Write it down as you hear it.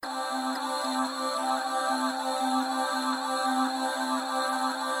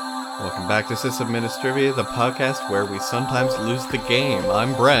Welcome back to System Administrivia, the podcast where we sometimes lose the game.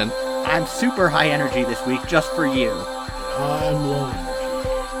 I'm Brent. I'm super high energy this week, just for you. I'm low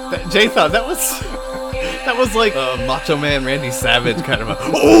energy. Jathan, that was like a Macho Man Randy Savage kind of a,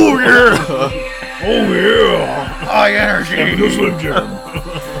 oh yeah! Oh yeah! High energy! Go Slim Jim.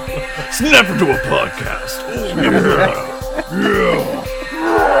 Snap into a podcast! Oh yeah!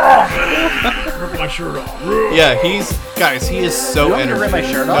 Rip my shirt off. Yeah, he is so You want me to rip my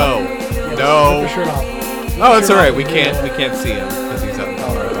shirt off? Rip No. your shirt off. Oh, it's alright, we can't see him because he's out in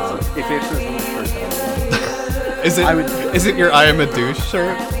Colorado. If it was in the shirt, Is it your I am a douche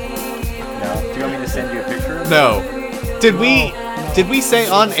shirt? no. Do you want me to send you a picture of it? No. Did we say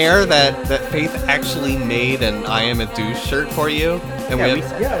on air that Faith actually made an I am a douche shirt for you? And Yeah, we we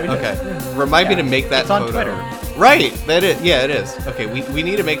said Yeah, we did. okay. Yeah. Remind me Yeah, to make that it's on photo. Twitter. Right. That is. Yeah, it is. Okay, we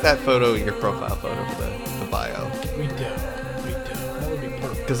need to make that photo your profile photo for the bio. We do. That would be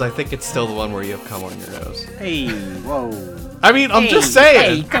perfect. Because I think it's still the one where you have cum on your nose. Hey, whoa. I mean, I'm just Hey,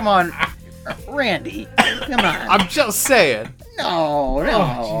 saying. come on. Randy, come on. I'm just saying. No.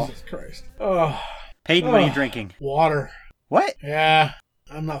 Oh, Jesus Christ. Oh, Peyton, what are you Oh. drinking? water. What? Yeah,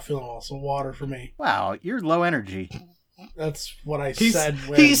 I'm not feeling well, so water for me. Wow, you're low energy. That's what I He's said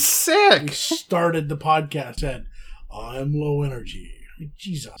when he's we sick. started the podcast. Said, I'm low energy.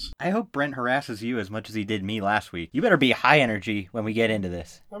 Jesus. I hope Brent harasses you as much as he did me last week. You better be high energy when we get into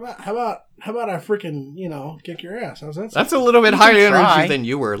this. How about I freaking, kick your ass? How's that? That's a little bit You higher can try. energy than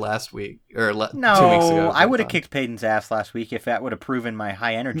you were last week or 2 weeks No, ago. I would have kicked Peyton's ass last week if that would have proven my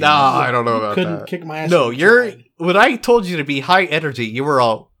high energy. No, I don't know You about couldn't that. kick my ass. No, if you tried. when I told you to be high energy, you were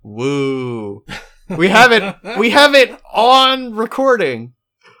all woo. We have it on recording.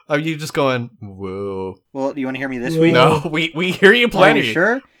 Are you just going woo? Well, do you want to hear me this Whoa. week? No, we hear you Are plenty. you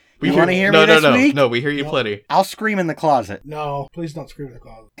sure? We You want to hear no, me this no, week? No, we hear you No. plenty. I'll scream in the closet. No, please don't scream in the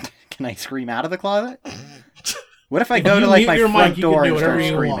closet. Can I scream out of the closet? What if I go to like mute my your front mic, you can door do and whatever start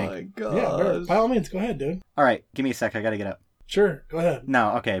you screaming? want. God. Yeah, by all means, go ahead, dude. All right, give me a sec. I gotta get up. Sure, go ahead.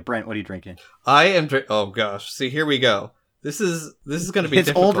 No, okay, Brent, what are you drinking? I am. Oh gosh. See, here we go. This is going to be It's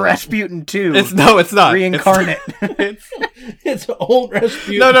difficult. old Rasputin 2. It's not reincarnate. It's, It's old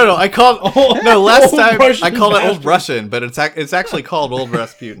Rasputin. no. I called Old- last old time Russian I called it Old bastard. Russian, but it's actually called Old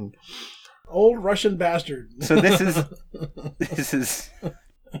Rasputin. Old Russian bastard. So this is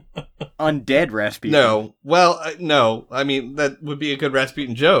undead Rasputin. No, well, no. I mean, that would be a good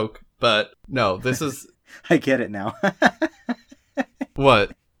Rasputin joke, but no. This is I get it now.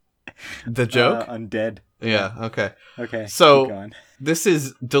 what the joke. Undead. Yeah. Okay. Okay. So- keep going. This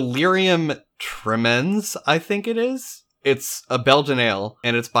is Delirium Tremens, I think it is. It's a Belgian ale,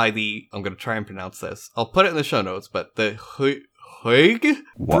 and it's by the... I'm going to try and pronounce this. I'll put it in the show notes, but the Huyg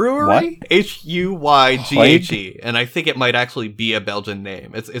Brewery? Huyghghe. And I think it might actually be a Belgian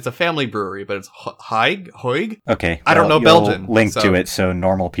name. It's a family brewery, but it's Huyg? Okay. I don't know you'll Belgian, Link so- to it so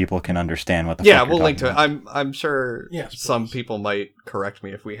normal people can understand what the Yeah, fuck you're we'll link to it. talking I'm sure Yes, some please. people might correct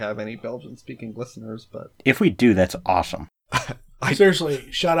me if we have any Belgian-speaking listeners, but... about. If we do, that's awesome. Seriously,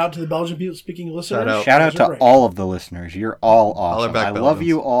 shout out to the Belgian people speaking listeners. Shout out. Shout out Those are to great. all of the listeners. You're all are awesome. back I love Belgians.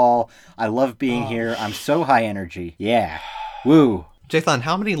 you all. I love being Oh. here. I'm so high energy. Yeah. Woo. Jathan,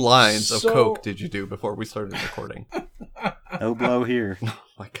 how many lines of So- Coke did you do before we started recording? No blow here. Oh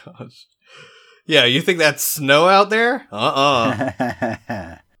my gosh. Yeah, you think that's snow out there?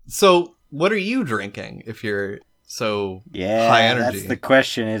 So, what are you drinking if you're so Yeah, high energy? that's the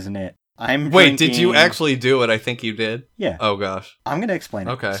question, isn't it? Wait, did you actually do what I think you did? Yeah. Oh gosh. I'm going to explain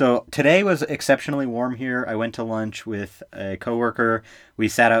it. Okay. So today was exceptionally warm here. I went to lunch with a coworker. We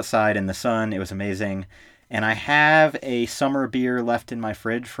sat outside in the sun. It was amazing. And I have a summer beer left in my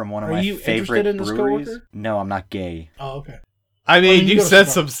fridge from one of Are my you favorite interested in this breweries. coworker? No, I'm not gay. Oh, okay. I Well, mean, you you go to said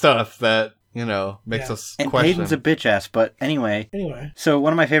Spark. some stuff that, makes Yeah. us And question. Hayden's a bitch ass, but anyway. Anyway, So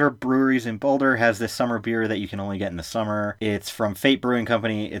one of my favorite breweries in Boulder has this summer beer that you can only get in the summer. It's from Fate Brewing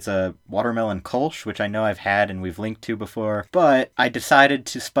Company. It's a watermelon Kolsch, which I know I've had and we've linked to before. But I decided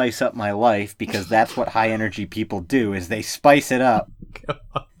to spice up my life because that's what high energy people do, is they spice it up.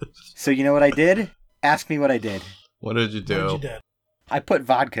 So you know what I did? Ask me what I did. What did you do? what did you do? I put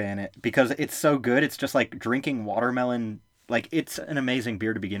vodka in it because it's so good. It's just like drinking watermelon. Like, it's an amazing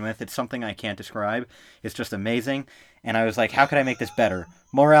beer to begin with. It's something I can't describe. It's just amazing. And I was like, how could I make this better?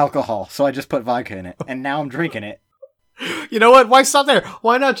 More alcohol. So I just put vodka in it. And now I'm drinking it. You know what? Why stop there?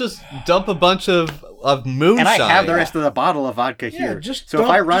 Why not just dump a bunch of moonshine? And I have the rest of the bottle of vodka Yeah, here. just so if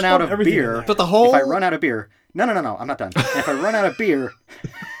dump- I run just out dump of everything in beer, there. But the whole... if I run out of beer, no, I'm not done. If I run out of beer,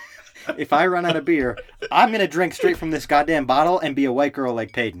 if I run out of beer, I'm gonna drink straight from this goddamn bottle and be a white girl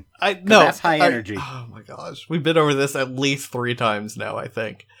like Peyton. No, that's high energy. Oh my gosh, we've been over this at least 3 times now. I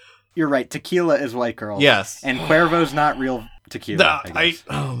think You're right. Tequila is white girl. Yes. And Cuervo's not real tequila. I guess.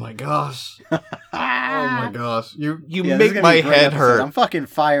 Oh my gosh. Oh my gosh. You Yeah, this is make gonna my be a great head episode. hurt. I'm fucking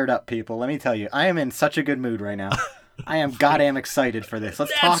fired up, people. Let me tell you. I am in such a good mood right now. I am goddamn excited for this.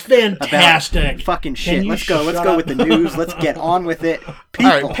 Let's That's talk fantastic. about fucking Can shit. you Let's go. Let's shut go up? with the news. Let's get on with it.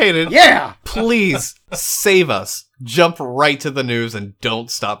 People. All right, Peyton. Yeah. Please save us. Jump right to the news and don't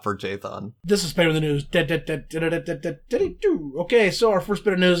stop for Jathan. This is Pay with the News. Okay, so our first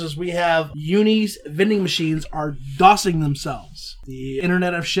bit of news is we have Uni's vending machines are DOSing themselves. The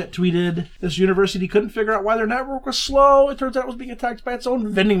Internet of Shit tweeted, this university couldn't figure out why their network was slow. It turns out it was being attacked by its own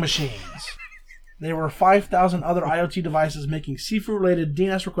vending machines. There were 5,000 other IoT devices making seafood-related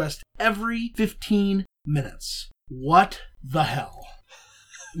DNS requests every 15 minutes. What the hell?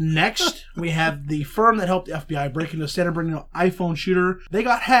 Next, we have the firm that helped the FBI break into San Bernardino iPhone shooter. They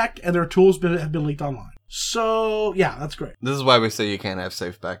got hacked, and their tools have been leaked online. So, yeah, that's great. This is why we say you can't have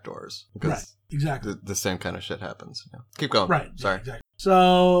safe backdoors. Because Right, exactly. the same kind of shit happens. Yeah. Keep going. Right. Sorry. Exactly.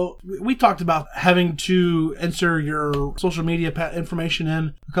 So we talked about having to enter your social media information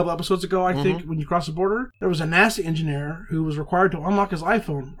in a couple episodes ago, I think, when you cross the border. There was a NASA engineer who was required to unlock his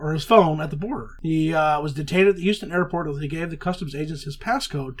iPhone or his phone at the border. He was detained at the Houston airport as he gave the customs agents his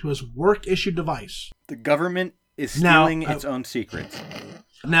passcode to his work-issued device. The government is Now, stealing its own secrets.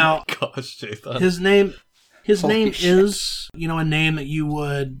 Now, Gosh, Jathan. his name Holy shit. is, a name that you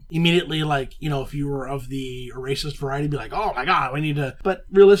would immediately, if you were of the racist variety, be like, oh my god, we need to... But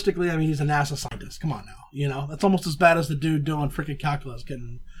realistically, he's a NASA scientist. Come on now, That's almost as bad as the dude doing freaking calculus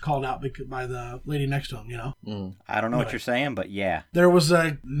getting called out by the lady next to him, I don't know what you're saying, but yeah. There was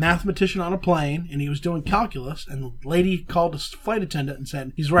a mathematician on a plane, and he was doing calculus, and the lady called a flight attendant and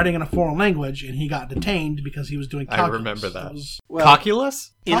said he's writing in a foreign language, and he got detained because he was doing calculus. I remember that. Well,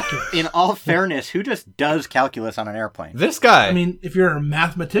 Calculus? in all fairness, who just does calculus on an airplane? This guy. If you're a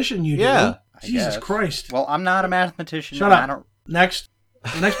mathematician, you do. Yeah, I Jesus guess. Christ. Well, I'm not a mathematician. Shut and up. I don't... Next.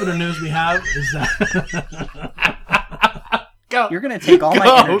 The next bit of news we have is that... Go. You're going to take all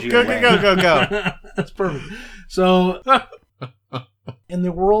my energy go, away. Go. That's perfect. So, in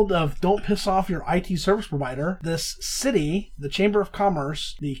the world of don't piss off your IT service provider, this city, the Chamber of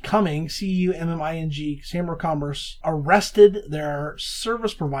Commerce, the Cumming, C-U-M-M-I-N-G, Chamber of Commerce, arrested their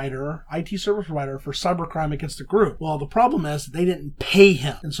service provider, IT service provider, for cybercrime against the group. Well, the problem is they didn't pay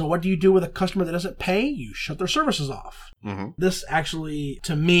him. And so what do you do with a customer that doesn't pay? You shut their services off. This actually,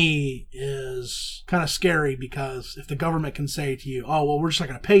 to me, is kind of scary because if the government can say to you, oh, well, we're just not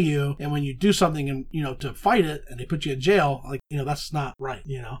going to pay you, and when you do something and to fight it and they put you in jail, that's not right,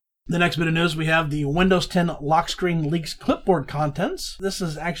 The next bit of news, we have the Windows 10 lock screen leaks clipboard contents. This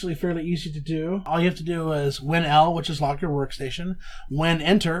is actually fairly easy to do. All you have to do is Win-L, which is lock your workstation,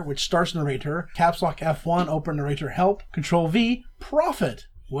 Win-Enter, which starts narrator, caps lock F1, open narrator help, Control-V, profit.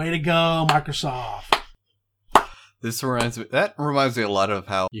 Way to go, Microsoft. That reminds me a lot of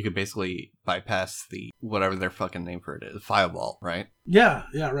how you could basically bypass the whatever their fucking name for it is, firewall, right? Yeah,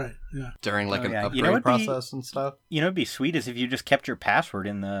 right. Yeah. During an yeah. upgrade process and stuff. It'd be sweet is if you just kept your password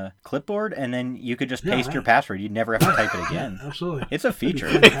in the clipboard and then you could just paste your right. password. You'd never have to type it again. Absolutely. It's a feature.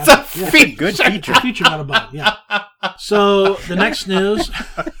 It's a feature. Good feature. Feature, not a bug, yeah. So, the next news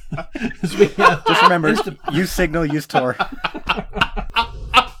is we have... Just remember, use Signal, use Tor.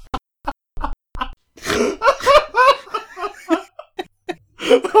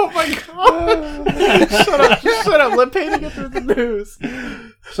 Oh my god! Shut up! Let Peyton get through the news.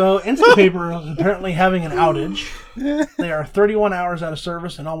 So, Instapaper is apparently having an outage. They are 31 hours out of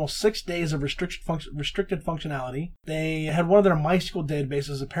service and almost 6 days of restricted functionality. They had one of their MySQL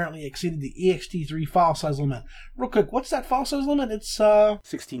databases apparently exceeded the ext3 file size limit. Real quick, what's that file size limit? It's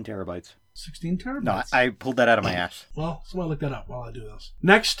 16 terabytes. 16 terabytes. No, I pulled that out of my ass. Well, somebody look that up while I do this.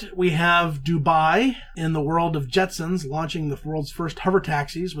 Next, we have Dubai in the world of Jetsons launching the world's first hover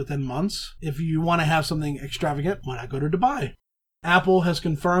taxis within months. If you want to have something extravagant, why not go to Dubai? Apple has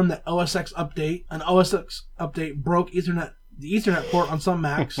confirmed that an OS X update broke the Ethernet port on some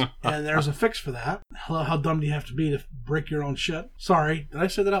Macs, and there's a fix for that. Hello, how dumb do you have to be to break your own shit? Sorry, did I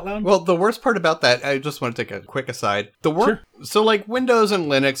say that out loud? Well, the worst part about that, I just want to take a quick aside. So like Windows and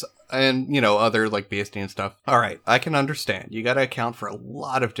Linux and, other like BSD and stuff. All right, I can understand. You got to account for a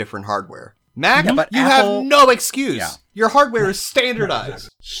lot of different hardware. Mac, Yeah, but you Apple- have no excuse. Yeah. Your hardware is standardized.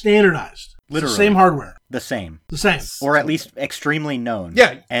 Standardized. It's Literally. the same hardware. The same. The same. Or at least extremely known.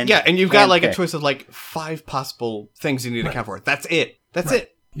 Yeah, and you've got like a handpicked. choice of like 5 possible things you need to account for. That's it. That's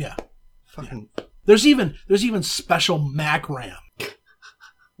it. Yeah. Fucking. There's even special Mac RAM.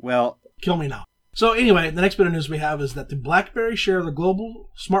 Well, Kill me now. So anyway, the next bit of news we have is that the BlackBerry share of the global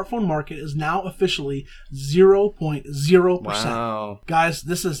smartphone market is now officially 0.0%. Wow. Guys,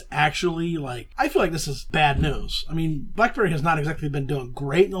 this is actually I feel like this is bad news. I mean, BlackBerry has not exactly been doing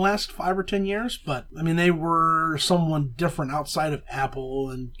great in the last 5 or 10 years, but I mean, they were someone different outside of Apple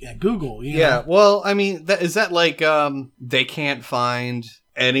and Google. You know? Well, I mean, is that they can't find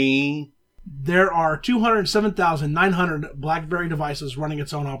any... There are 207,900 BlackBerry devices running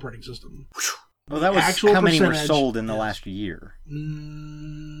its own operating system. Well, that was Actual how many were percentage sold in the last year.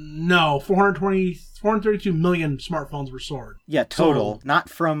 No, 432 million smartphones were sold. Yeah, total. Not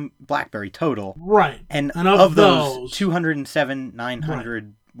from BlackBerry, total. Right. And of those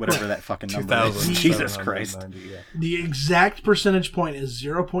 207,900, whatever that fucking number is. Jesus Christ. The exact percentage point is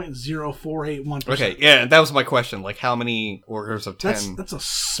 0.0481%. Okay, yeah, that was my question. Like, how many orders of 10? That's a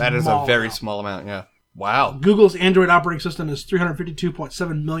small That is a very amount. small amount, yeah. Wow. Google's Android operating system is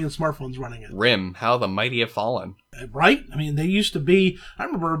 352.7 million smartphones running it. RIM, how the mighty have fallen. Right? I mean, they used to be. I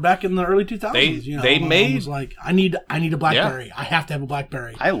remember back in the early 2000s. They my made- mom was like, I need a BlackBerry. Yeah. I have to have a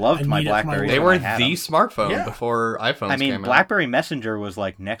BlackBerry. I loved my need it for BlackBerry. They work. were I had the them. smartphone Yeah. before iPhones I mean, came out. BlackBerry Messenger was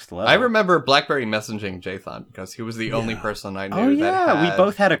like next level. I remember BlackBerry messaging Jathan because he was the only person I knew Oh, that yeah. had... We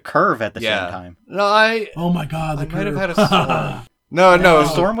both had a curve at the Yeah. same time. No, I Oh my God! The might have curve. had a Storm. No, it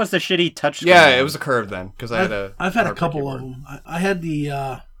was- Storm was the shitty touchscreen. Yeah, it was a curve then because I had a. I've had a hardware couple keyboard. of them. I had the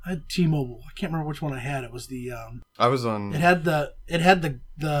I had T-Mobile. I can't remember which one I had. It was the I was on. it had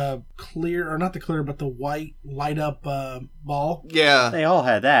the clear, or not the clear, but the white light up ball. Yeah, They all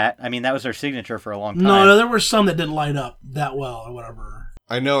had that. I mean, that was their signature for a long time. No, there were some that didn't light up that well or whatever.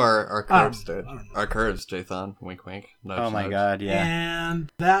 I know our curves I did. don't know. Our curves, Jathan. Wink, wink. Nudge, Oh my nudge. god, yeah. And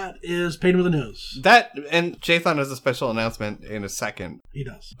that is paid with the news. That and Jathan has a special announcement in a second, He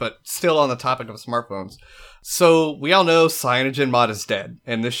does. but still on the topic of smartphones. So we all know CyanogenMod is dead,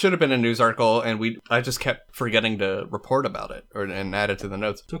 and this should have been a news article, and I just kept forgetting to report about it and add it to the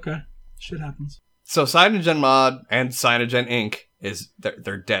notes. It's okay. Shit happens. So CyanogenMod and Cyanogen Inc.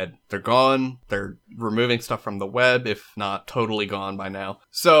 they're dead. They're gone. They're removing stuff from the web, if not totally gone by now.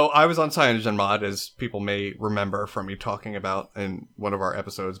 So I was on CyanogenMod, as people may remember from me talking about in one of our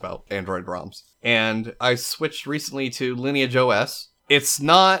episodes about Android ROMs. And I switched recently to Lineage OS. It's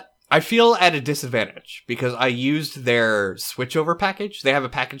not... I feel at a disadvantage because I used their switchover package. They have a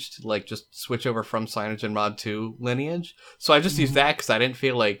package to just switch over from CyanogenMod to Lineage. So I just used that because I didn't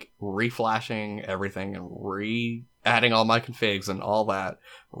feel like reflashing everything and adding all my configs and all that,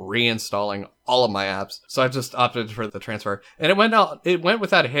 reinstalling all of my apps. So I just opted for the transfer, and it went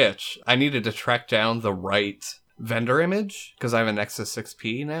without a hitch. I needed to track down the right vendor image because I have a Nexus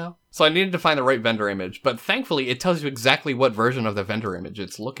 6P now. So I needed to find the right vendor image, but thankfully it tells you exactly what version of the vendor image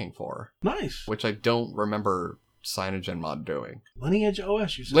it's looking for, Nice. which I don't remember CyanogenMod doing. Lineage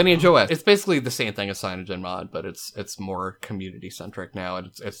OS, you said. Lineage OS. It's basically the same thing as CyanogenMod, but it's more community centric now, and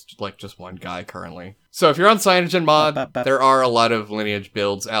it's like just one guy currently. So if you're on CyanogenMod, there are a lot of Lineage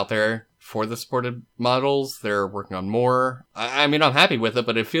builds out there for the supported models. They're working on more. I mean, I'm happy with it,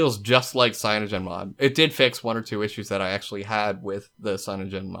 but it feels just like CyanogenMod. It did fix one or two issues that I actually had with the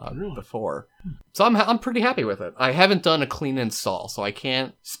CyanogenMod before. So I'm pretty happy with it. I haven't done a clean install, so I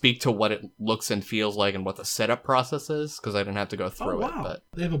can't speak to what it looks and feels like and what the setup process is, because I didn't have to go through it. But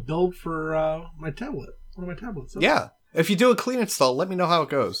They have a build for my tablet. One of my tablets. yeah. If you do a clean install, let me know how it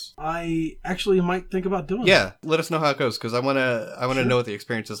goes. I actually might think about doing Yeah, let us know how it goes, because I want to know what the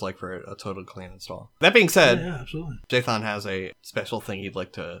experience is like for a total clean install. That being that. said, Yeah, absolutely. Jathan has a special thing he'd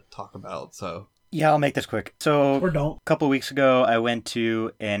like to talk about, so... Yeah, I'll make this quick. So, Or don't. a couple weeks ago, I went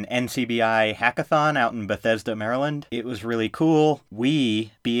to an NCBI hackathon out in Bethesda, Maryland. It was really cool.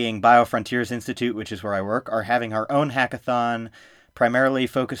 We, being BioFrontiers Institute, which is where I work, are having our own hackathon, primarily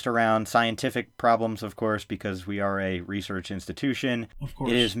focused around scientific problems, of course, because we are a research institution. Of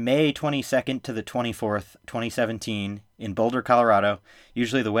course. It is May 22nd to the 24th, 2017, in Boulder, Colorado.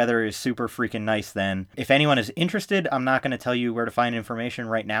 Usually the weather is super freaking nice then. If anyone is interested, I'm not going to tell you where to find information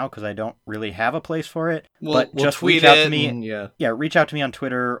right now because I don't really have a place for it. But we'll just tweet reach out it to me. and- yeah. Yeah, reach out to me on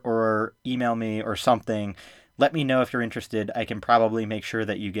Twitter or email me or something. Let me know if you're interested. I can probably make sure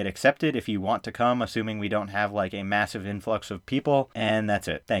that you get accepted if you want to come, assuming we don't have like a massive influx of people. And that's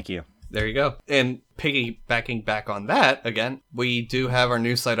it. Thank you. There you go. And piggybacking back on that, again, we do have our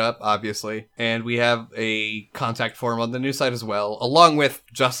news site up, obviously, and we have a contact form on the new site as well, along with,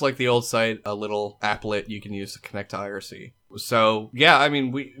 just like the old site, a little applet you can use to connect to IRC. So yeah, I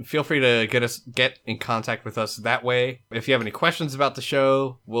mean, we feel free to get in contact with us that way. If you have any questions about the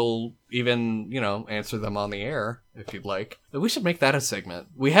show, we'll even, answer them on the air if you'd like. We should make that a segment.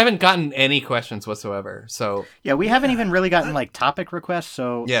 We haven't gotten any questions whatsoever. So yeah, we haven't even really gotten like topic requests.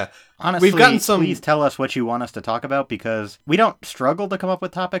 So yeah, honestly, we've gotten some. Please tell us what you want us to talk about, because we don't struggle to come up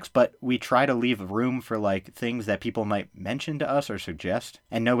with topics, but we try to leave room for like things that people might mention to us or suggest,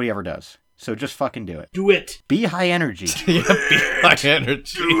 and nobody ever does. So just fucking do it. Do it. Be high energy. Yeah, be high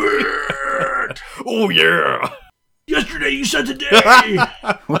energy. Do it. Oh yeah. Yesterday you said today.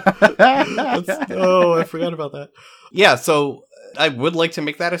 I forgot about that. Yeah, so I would like to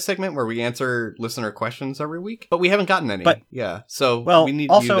make that a segment where we answer listener questions every week, but we haven't gotten any. But, yeah, so well, we need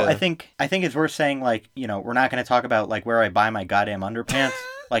also, you to... I think it's worth saying, like, we're not going to talk about like where I buy my goddamn underpants.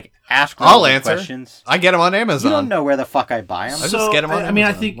 Like, ask I'll answer questions. I get them on Amazon. You don't know where the fuck I buy them. I just get them on Amazon. I mean,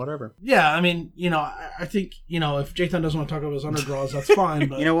 I think whatever. Yeah, I mean, I think if Jathan doesn't want to talk about his underdraws, that's fine.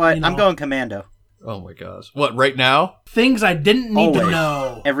 But you know what? I'm going commando. Oh my gosh! What, right now? Things I didn't need Always. to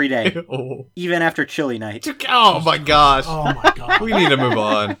know Every day, Oh. even after chilly night. Oh my gosh! Oh my god! We need to move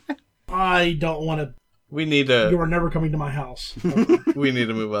on. I don't want to. We need You to. are never coming to my house. We need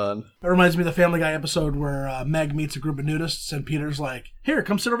to move on. That reminds me of the Family Guy episode where Meg meets a group of nudists, and Peter's like, "Here,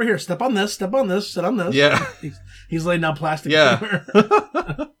 come sit over here. Step on this. Step on this. Sit on this." Yeah. He's laying down plastic. Yeah.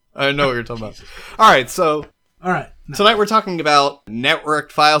 I know what you're talking about. All right, so All right. tonight we're talking about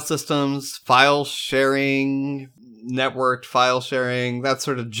networked file systems, file sharing, networked file sharing, that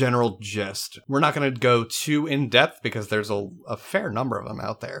sort of general gist. We're not going to go too in depth because there's a fair number of them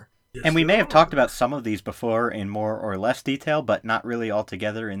out there. And we may have talked about some of these before in more or less detail, but not really all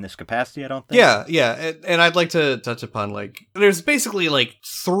together in this capacity, I don't think. Yeah. And I'd like to touch upon, there's basically,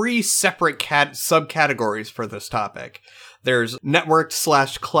 3 separate subcategories for this topic. There's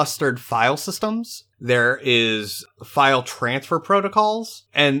networked / clustered file systems. There is file transfer protocols.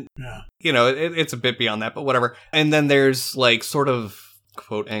 And, it's a bit beyond that, but whatever. And then there's, sort of,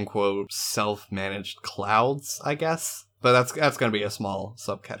 quote unquote, self-managed clouds, I guess. But that's going to be a small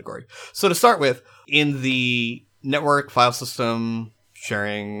subcategory. So to start with, in the network file system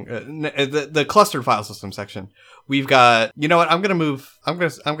sharing, the clustered file system section, we've got, you know what? I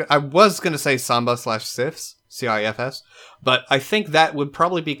was going to say Samba / CIFS, CIFS, but I think that would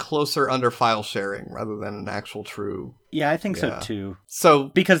probably be closer under file sharing rather than an actual true. Yeah, I think so too. So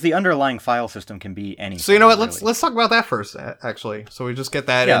because the underlying file system can be anything. So you know what? Really. Let's talk about that first, actually. So we just get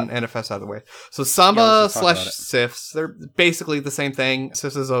that in NFS out of the way. So Samba / CIFS, they're basically the same thing.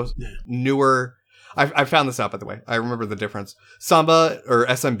 CIFS is a newer. I found this out, by the way. I remember the difference. Samba, or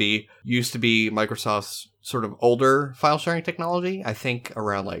SMB, used to be Microsoft's sort of older file sharing technology. I think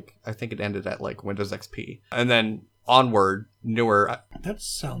around I think it ended at Windows XP, and then onward, newer. That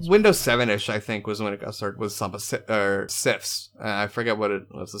sounds Windows 7-ish, I think, was when it got started. Was Samba or CIFS. I forget what it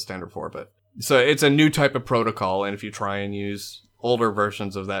was the standard for, but so it's a new type of protocol, and if you try and use older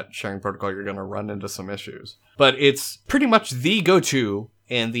versions of that sharing protocol, you're going to run into some issues. But it's pretty much the go-to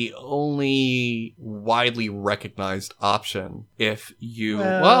and the only widely recognized option if you...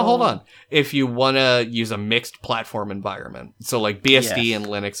 Well, hold on. If you want to use a mixed platform environment. So BSD and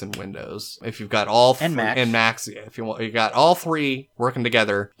Linux and Windows. If you've got all... And Macs. And Macs, yeah. If you got all 3 working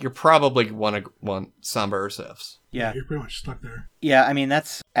together, you're probably want Samba or CIFS. Yeah. You're pretty much stuck there. Yeah, I mean,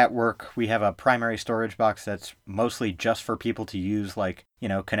 that's at work. We have a primary storage box that's mostly just for people to use,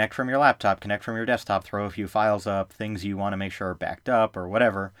 connect from your laptop, connect from your desktop, throw a few files up, things you want to make sure are backed up or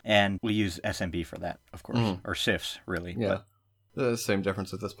whatever. And we use SMB for that, of course. Or CIFS, really. Yeah. But, the same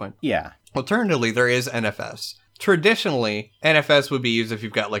difference at this point. Yeah. Alternatively, there is NFS. Traditionally, NFS would be used if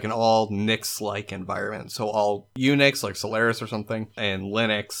you've got an all Nix-like environment. So all Unix, like Solaris or something, and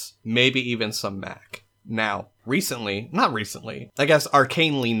Linux, maybe even some Mac. Now, not recently, I guess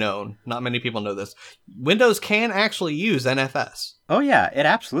arcanely known, not many people know this, Windows can actually use NFS. Oh, yeah, it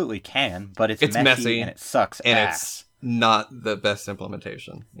absolutely can, but it's messy and it sucks and ass. It's not the best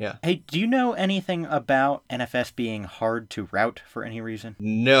implementation. Yeah. Hey, do you know anything about NFS being hard to route for any reason?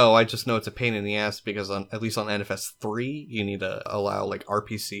 No, I just know it's a pain in the ass because at least on NFS 3, you need to allow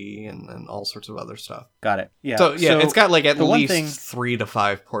RPC and all sorts of other stuff. Got it. Yeah. So it's got at least thing... 3 to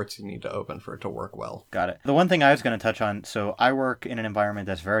 5 ports you need to open for it to work well. Got it. The one thing I was going to touch on, so I work in an environment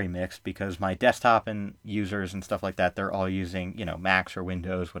that's very mixed because my desktop and users and stuff like that, they're all using, Macs or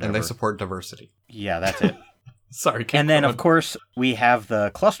Windows, whatever. And they support diversity. Yeah, that's it. Sorry. And then, of course, we have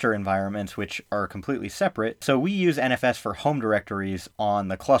the cluster environments, which are completely separate. So we use NFS for home directories on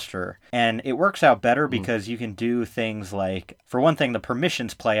the cluster. And it works out better because you can do things like, for one thing, the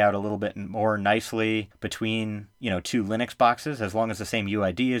permissions play out a little bit more nicely between, two Linux boxes. As long as the same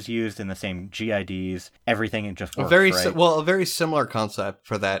UID is used and the same GIDs, everything just works, a very similar concept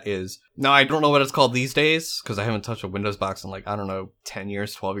for that is, now I don't know what it's called these days, because I haven't touched a Windows box in 10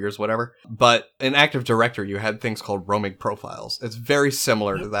 years, 12 years, whatever. But in Active Directory, you had things called roaming profiles. It's very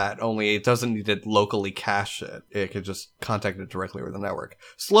similar to that, only it doesn't need to locally cache it. It could just contact it directly with the network.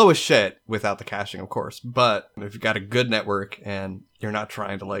 Slow as shit without the caching, of course. But if you've got a good network and you're not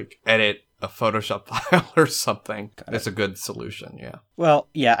trying to edit a Photoshop file or something, it's a good solution, yeah. Well,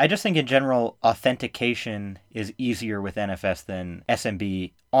 yeah, I just think in general, authentication is easier with NFS than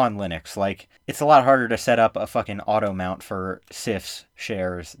SMB on Linux. It's a lot harder to set up a fucking auto mount for CIFS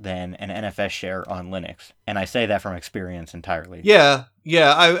shares than an NFS share on Linux. And I say that from experience entirely. Yeah,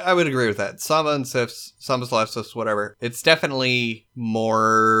 I would agree with that. Samba and CIFS, Samba/CIFS, whatever. It's definitely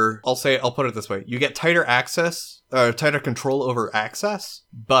more, I'll put it this way. You get tighter access, tighter control over access,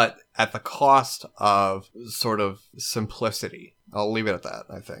 but at the cost of sort of simplicity. I'll leave it at that,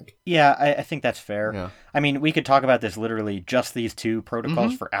 I think. Yeah, I think that's fair. Yeah. I mean, we could talk about this literally, just these two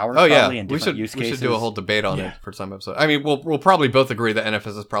protocols for hours, probably, in different use cases. We should do a whole debate on it for some episode. I mean, we'll probably both agree that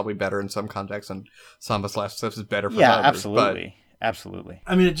NFS is probably better in some contexts and Samba/CIFS is better for others. Absolutely. Absolutely.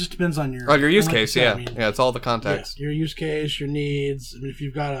 I mean, it just depends on your use case, yeah. It's all the context. Yeah, your use case, your needs. I mean, if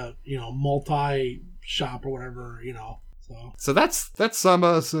you've got a, multi-shop or whatever, So that's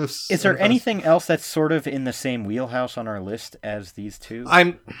Samba/CIFS. Is there anything else that's sort of in the same wheelhouse on our list as these two?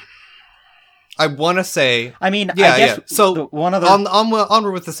 I want to say... I mean, I guess... So, one other...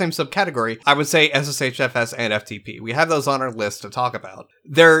 onward with the same subcategory, I would say SSHFS and FTP. We have those on our list to talk about.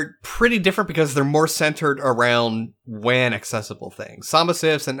 They're pretty different because they're more centered around WAN accessible things.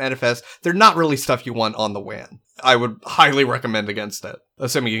 Samba/CIFS and NFS, they're not really stuff you want on the WAN. I would highly recommend against it,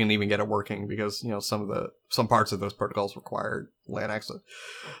 assuming you can even get it working, because some parts of those protocols require LAN access,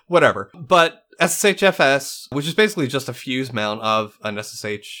 whatever. But SSHFS, which is basically just a fuse mount of a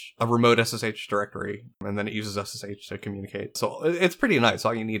remote SSH directory, and then it uses SSH to communicate. So it's pretty nice.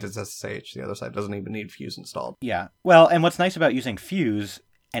 All you need is SSH. The other side doesn't even need Fuse installed. Yeah. Well, and what's nice about using Fuse,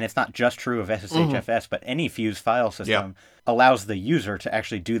 and it's not just true of SSHFS, but any Fuse file system allows the user to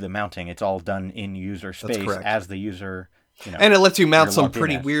actually do the mounting. It's all done in user space as the user. And it lets you mount some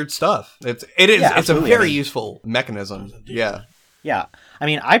pretty weird stuff. It's a very useful mechanism. Yeah. Yeah. I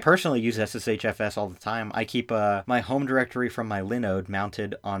mean, I personally use SSHFS all the time. I keep my home directory from my Linode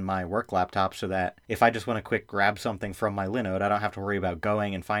mounted on my work laptop so that if I just want to quick grab something from my Linode, I don't have to worry about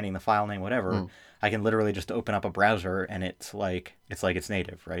going and finding the file name, whatever. I can literally just open up a browser and it's like it's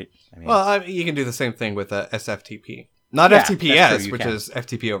native, right? I mean, you can do the same thing with SFTP. Not FTPS, which is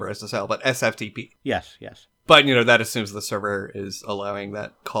FTP over SSL, but SFTP. Yes. But, that assumes the server is allowing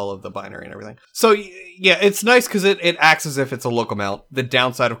that call of the binary and everything. So, yeah, it's nice because it acts as if it's a local mount. The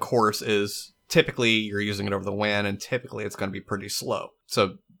downside, of course, is typically you're using it over the WAN, and typically it's going to be pretty slow.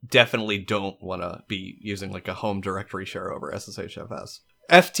 So definitely don't want to be using a home directory share over SSHFS.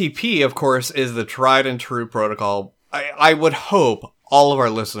 FTP, of course, is the tried and true protocol. I would hope all of our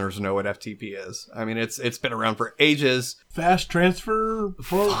listeners know what FTP is. I mean, it's been around for ages. Fast transfer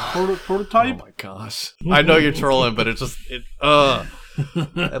prototype? Oh my gosh. I know you're trolling, but it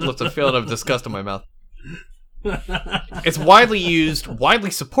left a feeling of disgust in my mouth. It's widely used,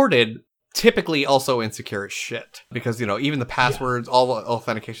 widely supported, typically also insecure as shit. Because, even the passwords, all the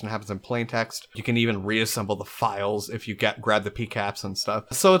authentication happens in plain text. You can even reassemble the files if you grab the PCAPs and stuff.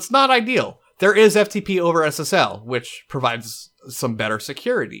 So it's not ideal. There is FTP over SSL, which provides some better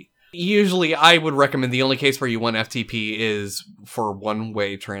security. Usually, I would recommend the only case where you want FTP is for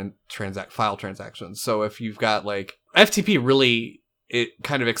one-way file transactions. So if you've got FTP really, it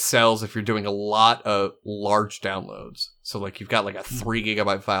kind of excels if you're doing a lot of large downloads. So you've got a 3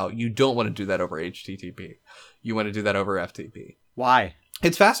 gigabyte file. You don't want to do that over HTTP. You want to do that over FTP. Why?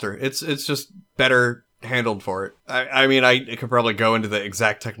 It's faster. It's just better handled for it. I mean, I could probably go into the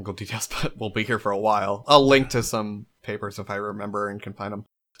exact technical details, but we'll be here for a while. I'll link to some papers if I remember and can find them.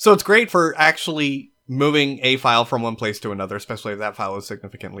 So it's great for actually moving a file from one place to another, especially if that file is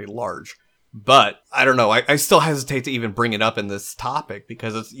significantly large. But I don't know. I still hesitate to even bring it up in this topic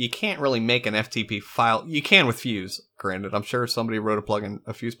because you can't really make an FTP file. You can with Fuse, granted. I'm sure somebody wrote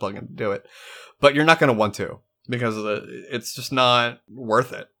a Fuse plugin to do it, but you're not going to want to. Because it's just not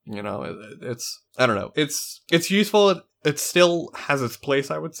worth it. I don't know. It's useful. It still has its place,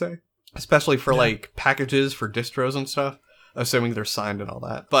 I would say, especially for packages for distros and stuff. assuming they're signed and all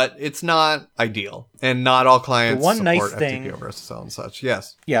that. But it's not ideal, and not all clients one support nice FTP thing- over SSL and such.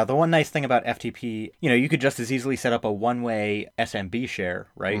 Yes. Yeah, the one nice thing about FTP, you could just as easily set up a one-way SMB share,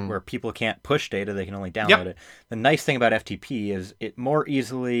 right? Where people can't push data, they can only download it. The nice thing about FTP is it more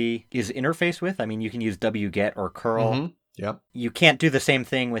easily is interfaced with. I mean, you can use wget or curl. Mm-hmm. Yep. You can't do the same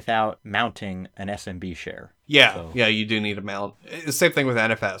thing without mounting an SMB share. Yeah. So- Yeah, you do need a mount. The same thing with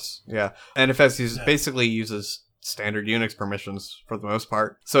NFS. Yeah. NFS basically uses standard Unix permissions for the most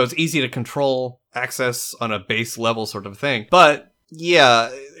part. So it's easy to control access on a base level sort of thing. But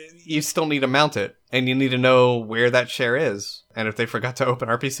yeah, you still need to mount it, and you need to know where that share is. And if they forgot to open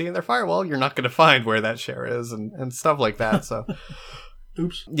RPC in their firewall, you're not going to find where that share is and stuff like that. So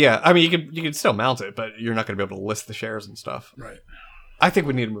Oops. yeah, I mean, you can still mount it, but you're not going to be able to list the shares and stuff. Right. I think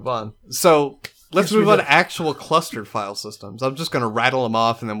we need to move on. So let's Yes, we move on do. to actual clustered file systems. I'm just going to rattle them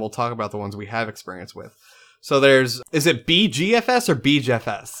off, and then we'll talk about the ones we have experience with. So is it BGFS or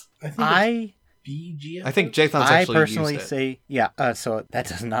BGFS? I think it's BGF. I think Jathan's I actually personally used it. say, yeah, so that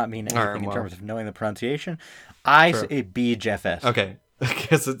does not mean anything Alright, in well. terms of knowing the pronunciation. I True. say BGFS. Okay. I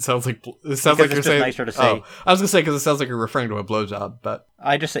guess it sounds like Because you're it's just saying nicer to say. Oh, I was gonna say because it sounds like you're referring to a blowjob, but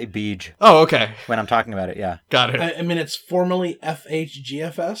I just say Beej oh, okay, when I'm talking about it, yeah. got it. I mean, it's formerly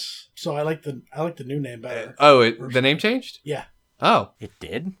FHGFS, so I like the new name better. Oh, the name changed? Yeah. Oh, It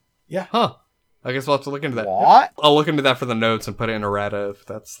did? huh. I guess we'll have to look into that. What? I'll look into that for the notes and put it in errata if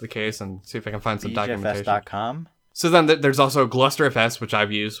that's the case, and see if I can find some documentation. BGFS.com? So then there's also GlusterFS, which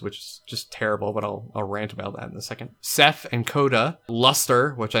I've used, which is just terrible, but I'll rant about that in a second. Ceph and Coda.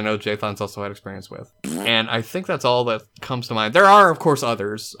 Luster, which I know Jathan's also had experience with. And I think that's all that comes to mind. There are, of course,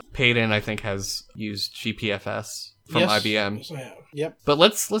 others. Payton, I think, has used GPFS from Yes, IBM. Yes, I have. Yep. But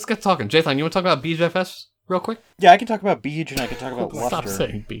let's get talking. Jathan, you want to talk about BGFS real quick? Yeah, I can talk about Beej and I can talk about Stop Luster.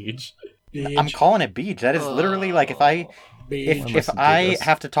 saying Beej. I'm calling it Beej. That is literally like if I Beej. if listen to I this.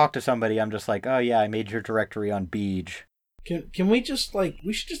 have to talk to somebody, I'm just like, oh yeah, I made your directory on Beej. Can we just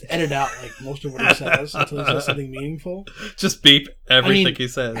we should just edit out most of what he says until he says something meaningful. Just beep everything mean- he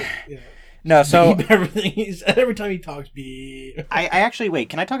says. Yeah. No, so Beep everything every time he talks. Beep. I actually wait.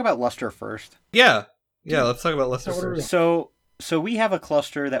 Can I talk about Luster first? Yeah. Yeah, let's talk about Luster So what are we first. So we have a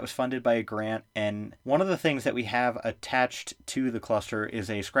cluster that was funded by a grant, and one of the things that we have attached to the cluster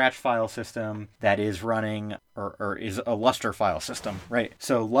is a Scratch file system that is running, or is a Luster file system, right?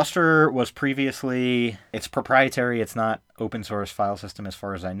 So Luster was previously, it's proprietary, it's not open source file system as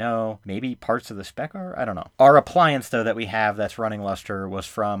far as I know. Maybe parts of the spec are, I don't know. Our appliance, though, that we have that's running Luster was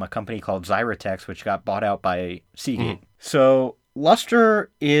from a company called Zyratex, which got bought out by Seagate. So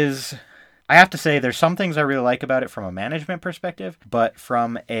Luster is... I have to say, there's some things I really like about it from a management perspective, but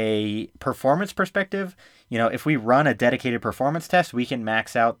from a performance perspective, if we run a dedicated performance test, we can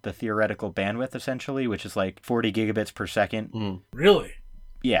max out the theoretical bandwidth, essentially, which is like 40 gigabits per second. Really?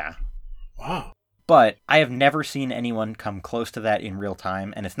 Yeah. Wow. But I have never seen anyone come close to that in real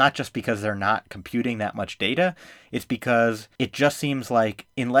time, and it's not just because they're not computing that much data, it's because it just seems like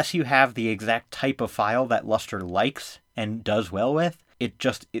unless you have the exact type of file that Luster likes and does well with, it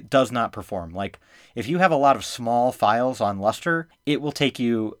does not perform. Like, if you have a lot of small files on Luster, it will take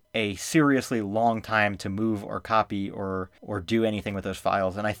you a seriously long time to move or copy or do anything with those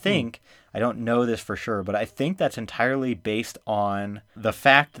files. And I think, I don't know this for sure, but I think that's entirely based on the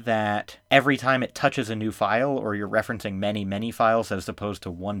fact that every time it touches a new file, or you're referencing many, many files as opposed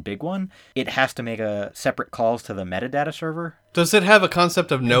to one big one, it has to make a separate calls to the metadata server. Does it have a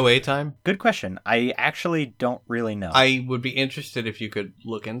concept of no A time? Good question. I actually don't really know. I would be interested if you could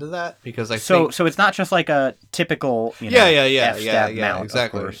look into that, because I So think... so it's not just like a typical, Yeah, F-stab mount,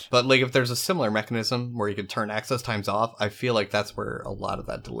 exactly. of course. But if there's a similar mechanism where you could turn access times off, I feel like that's where a lot of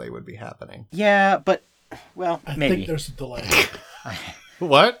that delay would be happening. Yeah, but, well, I maybe. think there's a delay.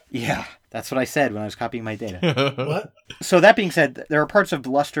 What? Yeah, that's what I said when I was copying my data. What? So that being said, there are parts of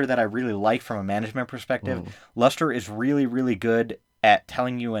Luster that I really like from a management perspective. Luster is really, really good at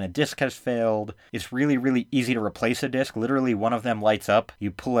telling you when a disk has failed. It's really, really easy to replace a disk. Literally, one of them lights up.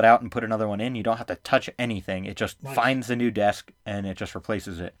 You pull it out and put another one in. You don't have to touch anything. It just Nice. finds the new disk and it just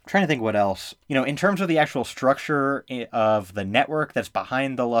replaces it. I'm trying to think what else. In terms of the actual structure of the network that's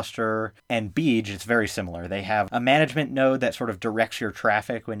behind the Luster and Beej, it's very similar. They have a management node that sort of directs your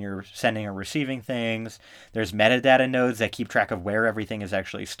traffic when you're sending or receiving things. There's metadata nodes that keep track of where everything is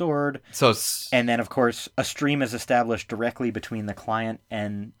actually stored. So it's... And then, of course, a stream is established directly between the client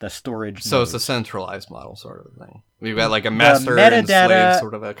and the storage So it's node. a centralized model sort of thing. We've got like a master and slave metadata-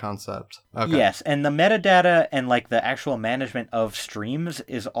 sort of a concept. Okay. Yes, and the metadata and like the actual management of streams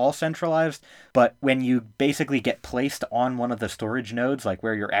is all centralized, but when you basically get placed on one of the storage nodes, like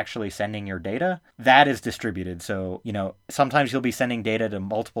where you're actually sending your data, that is distributed. So, sometimes you'll be sending data to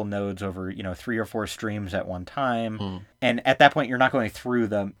multiple nodes over, 3 or 4 streams at one time. And at that point, you're not going through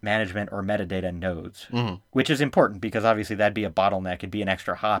the management or metadata nodes, which is important because obviously that'd be a bottleneck. It'd be an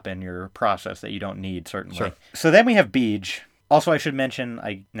extra hop in your process that you don't need, certainly. Sure. So then we have Beej. Also, I should mention,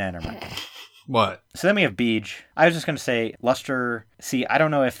 never mind. What? So then we have Beej. I was just going to say Lustre. See, I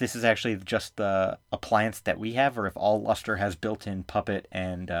don't know if this is actually just the appliance that we have or if all Lustre has built-in Puppet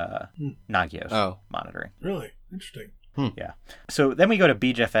and Nagios monitoring. Really? Interesting. Yeah. So then we go to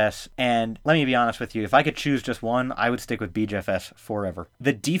BeejFS, and let me be honest with you, if I could choose just one, I would stick with BeejFS forever.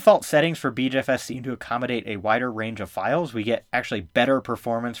 The default settings for BeejFS seem to accommodate a wider range of files. We get actually better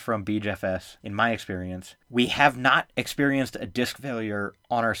performance from BeejFS, in my experience. We have not experienced a disk failure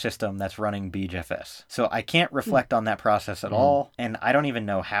on our system that's running BeejFS. So I can't reflect on that process at all, and I don't even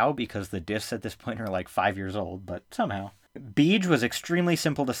know how because the disks at this point are like 5 years old, but somehow. Beej was extremely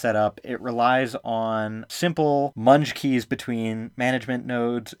simple to set up. It relies on simple munge keys between management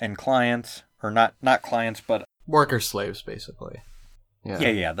nodes and clients, or not clients, but Worker slaves, basically.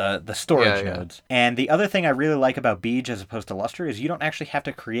 Yeah, the storage nodes. And the other thing I really like about Beej as opposed to Lustre is you don't actually have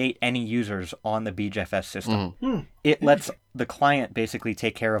to create any users on the BeejFS system. It lets the client basically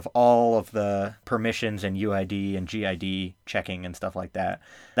take care of all of the permissions and UID and GID checking and stuff like that.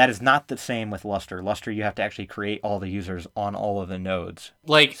 That is not the same with Lustre. Lustre, you have to actually create all the users on all of the nodes.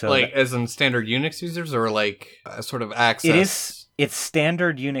 As in standard Unix users or like sort of access? It's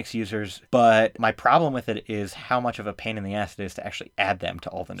standard Unix users, but my problem with it is how much of a pain in the ass it is to actually add them to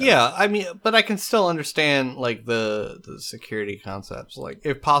all the nodes. Yeah, I mean, but I can still understand like the security concepts. Like,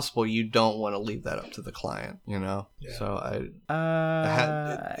 if possible, you don't want to leave that up to the client, Yeah. So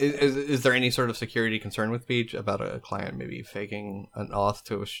is there any sort of security concern with Beej about a client maybe faking an auth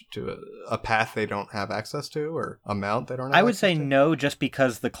to a path they don't have access to or a mount they don't have I would access say to? no, just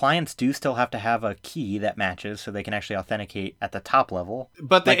because the clients do still have to have a key that matches so they can actually authenticate at the top level.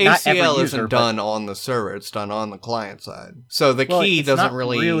 But the Like, not every ACL user, isn't done on the server, it's done on the client side. So the Well, key it's doesn't not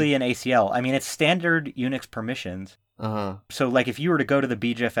really an ACL. I mean, it's standard Unix permissions. So like if you were to go to the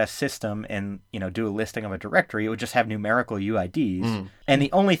BeejFS system and, do a listing of a directory, it would just have numerical UIDs. And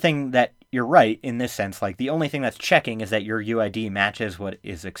the only thing that you're right in this sense, like the only thing that's checking is that your UID matches what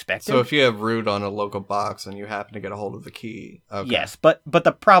is expected. So if you have root on a local box and you happen to get a hold of the key. Okay. Yes, but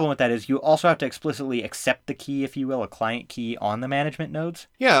the problem with that is you also have to explicitly accept the key, if you will, a client key on the management nodes.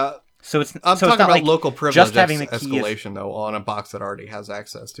 Yeah. So it's I'm so talking it's not about like local privilege just having the key escalation, though, on a box that already has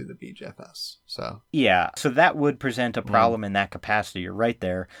access to the BeejFS. So yeah, so that would present a problem in that capacity. You're right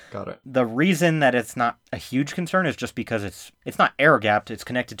there. Got it. The reason that it's not a huge concern is just because it's not air-gapped. It's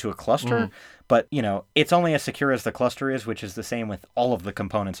connected to a cluster, but it's only as secure as the cluster is, which is the same with all of the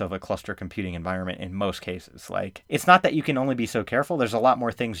components of a cluster computing environment in most cases. Like, it's not that you can only be so careful. There's a lot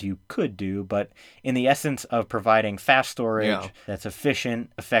more things you could do, but in the essence of providing fast storage that's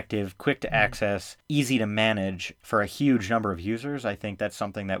efficient, effective, quick to access, easy to manage for a huge number of users, I think that's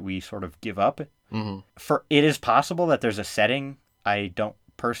something that we sort of give up. It is possible that there's a setting, I don't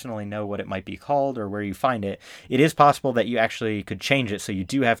personally know what it might be called or where you find it. It is possible that you actually could change it so you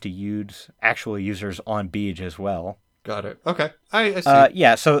do have to use actual users on Beej as well. Got it. Okay. I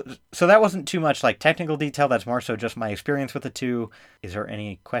see. So that wasn't too much like technical detail. That's more so just my experience with the two. Is there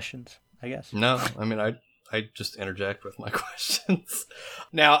any questions, I guess? No, I mean, I just interject with my questions.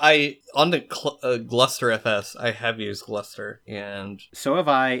 Now, on the Gluster FS, I have used Gluster, and so have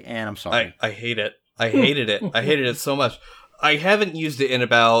I, and I'm sorry. I hate it. I hated it. I hated it so much. I haven't used it in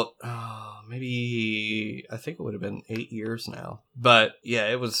about maybe I think it would have been 8 years now. But yeah,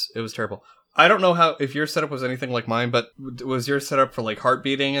 it was terrible. I don't know if your setup was anything like mine, but was your setup for like heart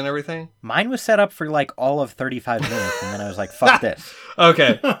beating and everything? Mine was set up for like all of 35 minutes, and then I was like, "Fuck this."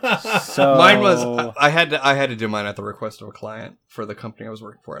 Okay. So mine was I had to do mine at the request of a client for the company I was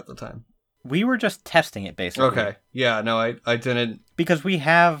working for at the time. We were just testing it basically. Okay. Yeah. No, I didn't, because we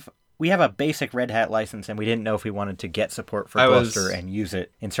have a basic Red Hat license, and we didn't know if we wanted to get support for Gluster and use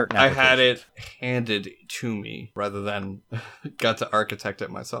it in certain applications. I had it handed to me rather than got to architect it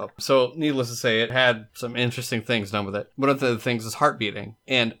myself. So, needless to say, it had some interesting things done with it. One of the things is heart beating.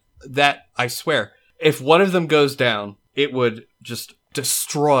 And that, I swear, if one of them goes down, it would just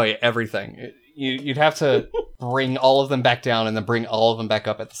destroy everything. you'd have to bring all of them back down and then bring all of them back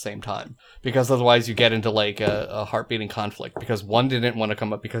up at the same time, because otherwise you get into like a heart-beating conflict, because one didn't want to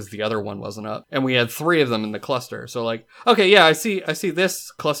come up because the other one wasn't up, and we had 3 of them in the cluster. So like, okay, yeah, I see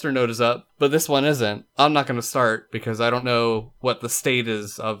this cluster node is up, but this one isn't. I'm not going to start because I don't know what the state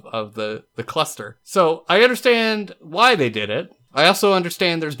is of the cluster. So I understand why they did it. I also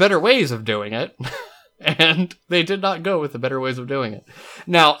understand there's better ways of doing it. And they did not go with the better ways of doing it.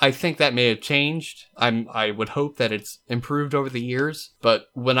 Now, I think that may have changed. I would hope that it's improved over the years. But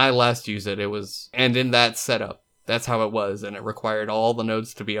when I last used it, it was... And in that setup, that's how it was. And it required all the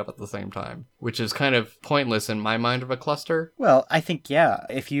nodes to be up at the same time, which is kind of pointless in my mind of a cluster. Well, I think, yeah,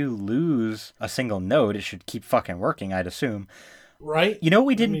 if you lose a single node, it should keep fucking working, I'd assume. Right? You know what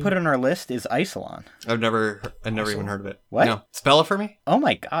we didn't put on our list is Isilon. I've never even heard of it. What? No. Spell it for me? Oh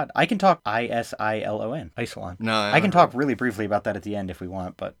my god. I can talk Isilon. Isilon. No, I can talk really briefly about that at the end if we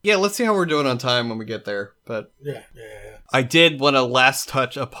want, but... Yeah, let's see how we're doing on time when we get there. But Yeah. I did want to last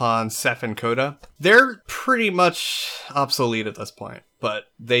touch upon Ceph and Coda. They're pretty much obsolete at this point, but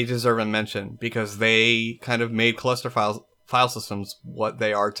they deserve a mention because they kind of made cluster file systems what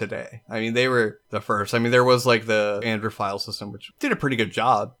they are today. I mean, they were the first. I mean, there was like the Andrew file system, which did a pretty good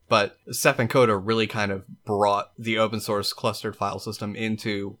job, but Ceph and Coda really kind of brought the open source clustered file system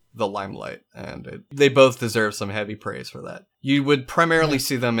into the limelight, and they both deserve some heavy praise for that. You would primarily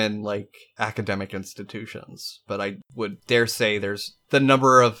see them in like academic institutions, but I would dare say there's the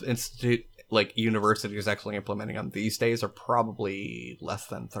number of universities actually implementing them these days are probably less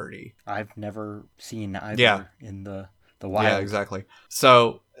than 30. I've never seen either in the wild. Yeah, exactly.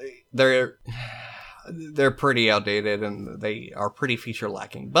 So they're pretty outdated and they are pretty feature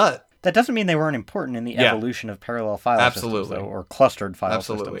lacking, but that doesn't mean they weren't important in the evolution of parallel file systems, though, or clustered file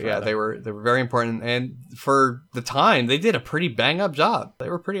systems. Absolutely, yeah, they were very important, and for the time, they did a pretty bang-up job. They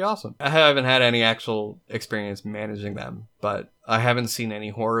were pretty awesome. I haven't had any actual experience managing them, but I haven't seen any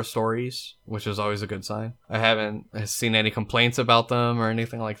horror stories, which is always a good sign. I haven't seen any complaints about them or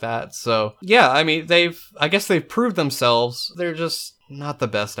anything like that. So, yeah, I mean, I guess they've proved themselves. They're just not the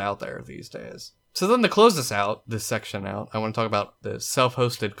best out there these days. So then to close this section out, I want to talk about the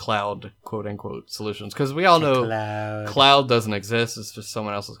self-hosted cloud, quote-unquote, solutions. Because we all know cloud doesn't exist. It's just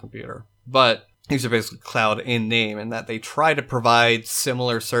someone else's computer. But these are basically cloud in name, in that they try to provide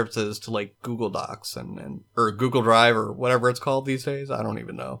similar services to like Google Docs or Google Drive or whatever it's called these days. I don't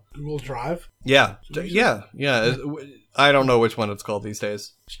even know. Google Drive? Yeah. I don't know which one it's called these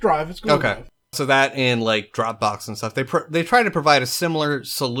days. It's Drive. It's Google Drive. So that and like Dropbox and stuff, they try to provide a similar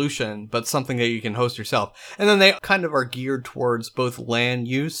solution, but something that you can host yourself. And then they kind of are geared towards both LAN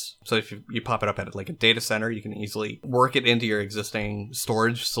use. So if you pop it up at like a data center, you can easily work it into your existing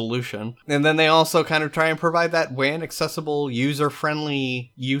storage solution. And then they also kind of try and provide that WAN accessible,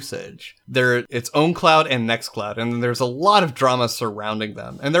 user-friendly usage. They're its own cloud and Nextcloud, and there's a lot of drama surrounding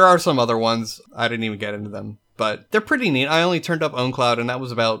them. And there are some other ones. I didn't even get into them. But they're pretty neat. I only turned up OwnCloud, and that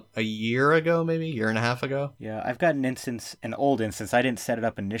was about a year ago, maybe a year and a half ago. Yeah, I've got an old instance. I didn't set it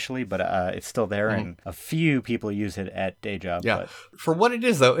up initially, but it's still there, and a few people use it at day job. Yeah, for what it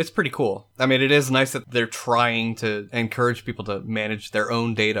is, though, it's pretty cool. I mean, it is nice that they're trying to encourage people to manage their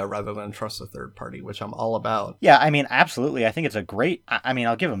own data rather than trust a third party, which I'm all about. Yeah, I mean, absolutely. I think it's a great... I mean,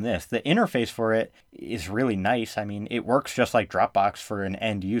 I'll give them this. The interface for it is really nice. I mean, it works just like Dropbox for an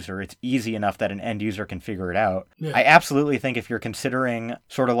end user. It's easy enough that an end user can figure it out. Yeah. I absolutely think if you're considering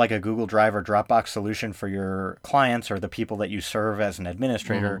sort of like a Google Drive or Dropbox solution for your clients or the people that you serve as an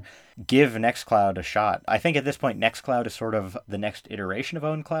administrator, give Nextcloud a shot. I think at this point, Nextcloud is sort of the next iteration of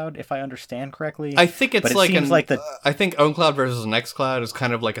OwnCloud, if I understand correctly. I think it's I think OwnCloud versus Nextcloud is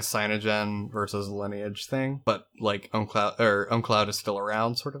kind of like a Cyanogen versus Lineage thing, but like OwnCloud is still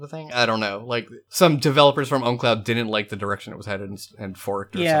around sort of a thing. I don't know. Like some developers from OwnCloud didn't like the direction it was headed and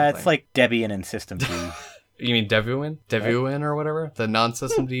forked or something. Yeah, it's like Debian and Systemd. You mean Devuin? Devuin or whatever? The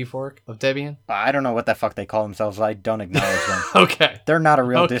non-Systemd fork of Debian? I don't know what the fuck they call themselves. I don't acknowledge them. Okay. They're not a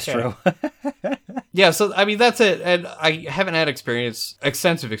real distro. Yeah, so, I mean, that's it. And I haven't had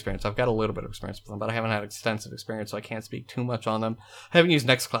extensive experience. I've got a little bit of experience with them, but I haven't had extensive experience, so I can't speak too much on them. I haven't used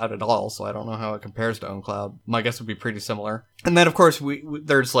Nextcloud at all, so I don't know how it compares to OwnCloud. My guess would be pretty similar. And then, of course,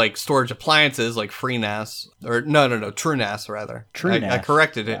 there's, like, storage appliances like FreeNAS, or TrueNAS, rather. TrueNAS. I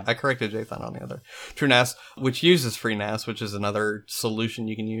corrected it. Yeah. I corrected Jathan on the other. TrueNAS, which uses FreeNAS, which is another solution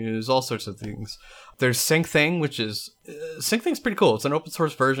you can use, all sorts of things. There's SyncThing, which is... SyncThing's pretty cool. It's an open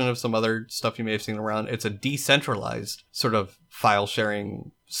source version of some other stuff you may have seen around. It's a decentralized sort of file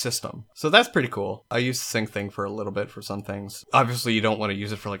sharing system. So that's pretty cool. I used SyncThing for a little bit for some things. Obviously, you don't want to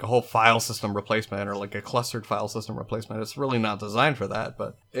use it for like a whole file system replacement or like a clustered file system replacement. It's really not designed for that,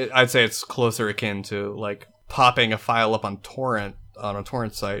 but I'd say it's closer akin to like popping a file up on a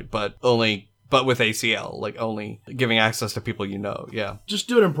torrent site, but with ACL, like only giving access to people you know. Yeah. Just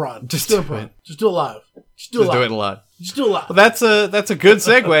do it in prod. Just do it in prod. Just do it live. Just do it live. Just do it live. Well, that's a good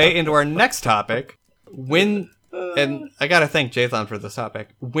segue into our next topic. And I gotta thank Jathan for this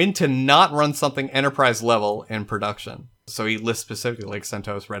topic. When to not run something enterprise level in production. So he lists specifically like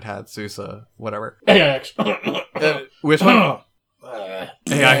CentOS, Red Hat, SUSE, whatever. AIX. Which one?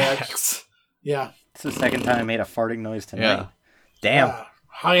 AIX. Yeah. It's the second time I made a farting noise tonight. Yeah. Damn.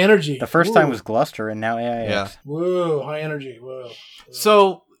 High energy. The first time was Gluster, and now AIX. Yeah. Whoa, high energy. Whoa.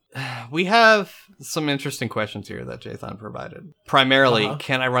 So we have some interesting questions here that Jathan provided. Primarily,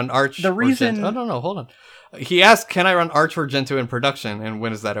 can I run Arch? The reason... Oh, no, hold on. He asked, can I run Arch or Gentoo in production, and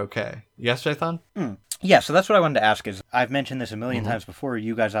when is that okay? Yes, Jathan? Yeah, so that's what I wanted to ask is, I've mentioned this a million times before.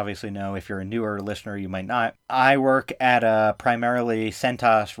 You guys obviously know. If you're a newer listener, you might not. I work at a primarily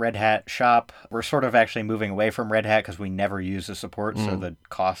CentOS Red Hat shop. We're sort of actually moving away from Red Hat because we never use the support, so the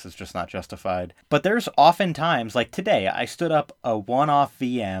cost is just not justified. But there's often times, like today, I stood up a one-off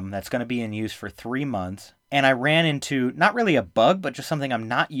VM that's going to be in use for 3 months. And I ran into, not really a bug, but just something I'm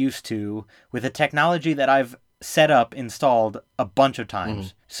not used to with a technology that I've set up, installed a bunch of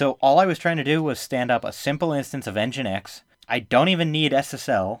times. So all I was trying to do was stand up a simple instance of Nginx. I don't even need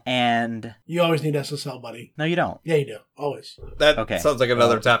SSL, and... You always need SSL, buddy. No, you don't. Yeah, you do. Always. That sounds like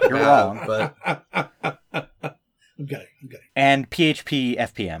another topic. You're wrong. But I'm kidding. And PHP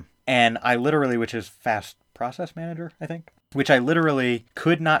FPM. And I literally, which is Fast Process Manager, I think, which I literally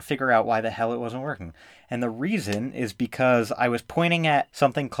could not figure out why the hell it wasn't working. And the reason is because I was pointing at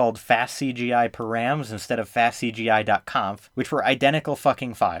something called fastcgi params instead of fastcgi.conf, which were identical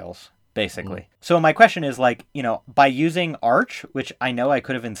fucking files, basically. So my question is, like, by using Arch, which I know I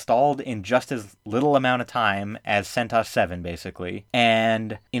could have installed in just as little amount of time as CentOS 7, basically,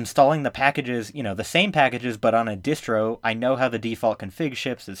 and installing the packages, the same packages, but on a distro, I know how the default config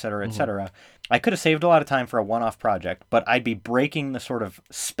ships, etc., etc. I could have saved a lot of time for a one-off project, but I'd be breaking the sort of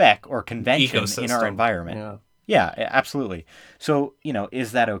spec or convention in our environment. Yeah, absolutely. So,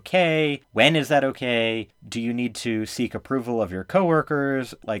 is that okay? When is that okay? Do you need to seek approval of your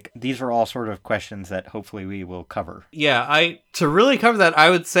coworkers? Like, these are all sort of questions that hopefully we will cover. Yeah, to really cover that, I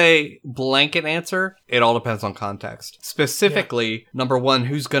would say blanket answer, it all depends on context. Specifically, number one,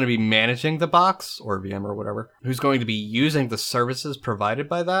 who's going to be managing the box or VM or whatever? Who's going to be using the services provided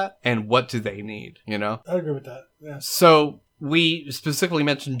by that? And what do they need, I agree with that. Yeah. So we specifically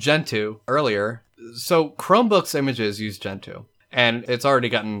mentioned Gentoo earlier. So Chromebooks images use Gentoo, and it's already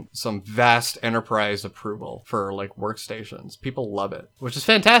gotten some vast enterprise approval for like workstations. People love it, which is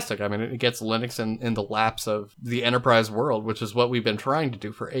fantastic. I mean, it gets Linux in the laps of the enterprise world, which is what we've been trying to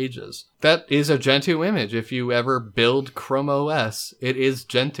do for ages. That is a Gentoo image. If you ever build Chrome OS, it is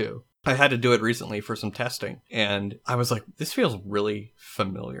Gentoo. I had to do it recently for some testing, and I was like, this feels really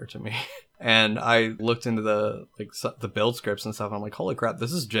familiar to me. And I looked into the build scripts and stuff, and I'm like, holy crap,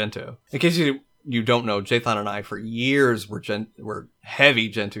 this is Gentoo. In case you don't know, Jathan and I for years were heavy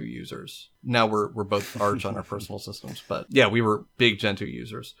Gentoo users. Now we're both Arch on our personal systems, but yeah, we were big Gentoo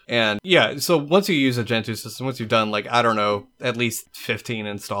users. And yeah, so once you use a Gentoo system, once you've done at least 15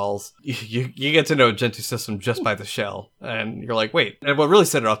 installs, you get to know a Gentoo system just by the shell. And you're like, wait. And what really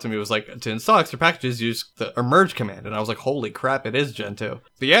set it off to me was like, to install extra packages, use the merge command. And I was like, holy crap, it is Gentoo.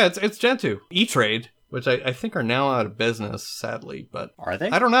 But yeah, it's Gentoo. eTrade, which I think are now out of business, sadly, but are they?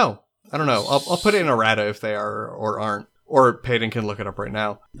 I don't know. I'll put it in errata if they are or aren't. Or Payton can look it up right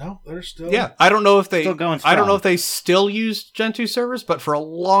now. No, they're still... Yeah, I don't know if they... Still going strong. I don't know if they still use Gentoo servers, but for a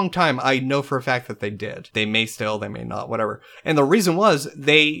long time, I know for a fact that they did. They may still, they may not, whatever. And the reason was,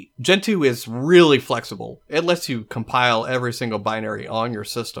 Gentoo is really flexible. It lets you compile every single binary on your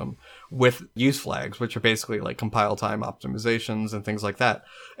system with use flags, which are basically like compile time optimizations and things like that.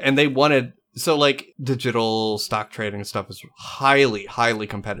 And they wanted... So, like, digital stock trading stuff is highly, highly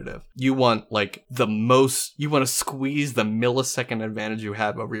competitive. You want, you want to squeeze the millisecond advantage you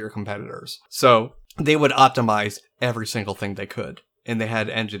have over your competitors. So, they would optimize every single thing they could. And they had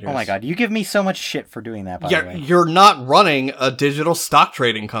engineers. Oh my god, you give me so much shit for doing that, by the way. You're not running a digital stock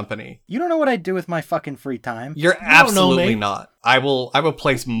trading company. You don't know what I do with my fucking free time. You're absolutely not. I will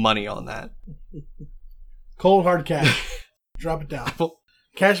place money on that. Cold hard cash. Drop it down.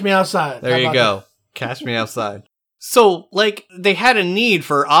 Cash me outside. There you go. Cash me outside. So, like, they had a need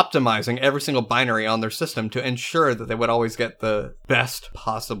for optimizing every single binary on their system to ensure that they would always get the best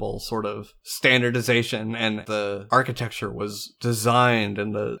possible sort of standardization, and the architecture was designed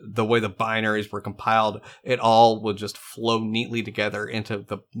and the way the binaries were compiled, it all would just flow neatly together into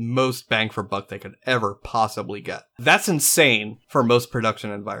the most bang for buck they could ever possibly get. That's insane for most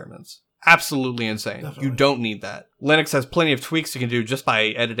production environments. Absolutely insane. Definitely. You don't need that. Linux has plenty of tweaks you can do just by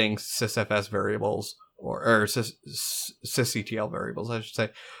editing sysfs variables, or sysctl variables, I should say,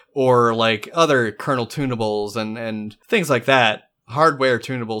 or like other kernel tunables and things like that, hardware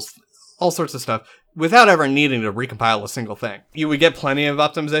tunables, all sorts of stuff, without ever needing to recompile a single thing. You would get plenty of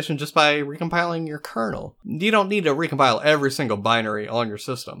optimization just by recompiling your kernel. You don't need to recompile every single binary on your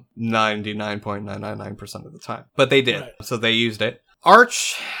system 99.999% of the time. But they did, Right. so they used it.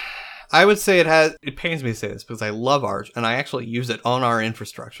 Arch, I would say it pains me to say this because I love Arch, and I actually use it on our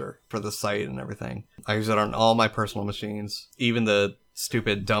infrastructure for the site and everything. I use it on all my personal machines, even the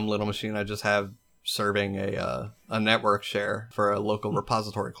stupid, dumb little machine I just have serving a network share for a local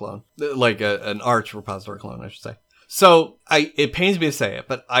repository clone, like an Arch repository clone, I should say. So it pains me to say it,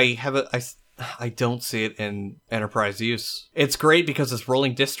 but I don't see it in enterprise use. It's great because it's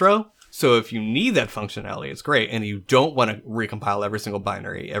rolling distro. So if you need that functionality, it's great. And you don't want to recompile every single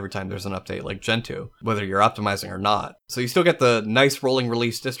binary every time there's an update like Gentoo, whether you're optimizing or not. So you still get the nice rolling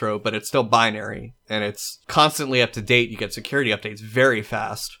release distro, but it's still binary and it's constantly up to date. You get security updates very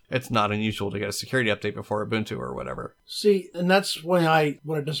fast. It's not unusual to get a security update before Ubuntu or whatever. See, and that's when I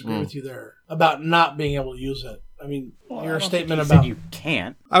want to disagree with you there about not being able to use it. I mean, your statement about you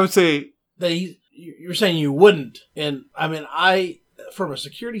can't. I would say you're saying you wouldn't, and I mean, from a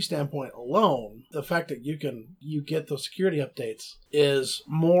security standpoint alone, the fact that you get those security updates is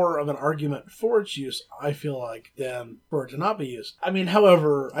more of an argument for its use, I feel like, than for it to not be used. I mean,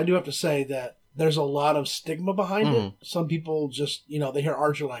 however, I do have to say that there's a lot of stigma behind it. Some people just, they hear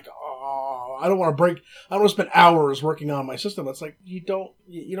Arch, like, oh, I don't want to spend hours working on my system. It's like, you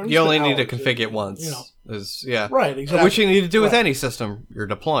only need to configure it once. Right, exactly. Which you need to do with any system you're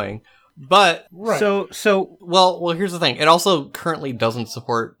deploying. But right. So well, here's the thing. It also currently doesn't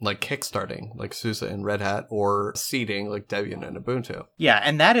support like kickstarting, like SUSE and Red Hat, or seeding, like Debian and Ubuntu. Yeah,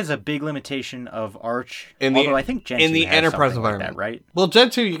 and that is a big limitation of Arch. Although I think Gentoo in the has enterprise something like environment, that, right? Well,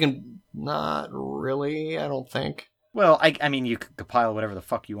 Gentoo you can not really. I don't think. Well, I mean, you could compile whatever the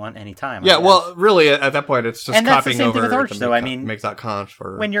fuck you want anytime. Yeah, well, really, at that point, it's just and copying that's the same over thing with Arch, though. make.conf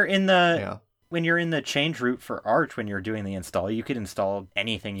for when you're in the change route for Arch, when you're doing the install, you could install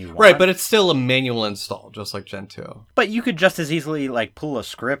anything you want. Right, but it's still a manual install, just like Gentoo. But you could just as easily pull a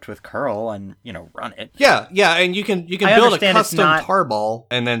script with curl and run it. Yeah, and you can build a custom tarball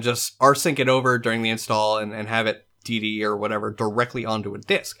and then just rsync it over during the install and have it DD or whatever directly onto a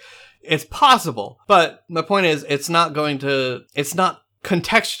disk. It's possible, but my point is, it's not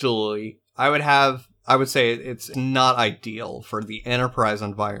contextually. I would say it's not ideal for the enterprise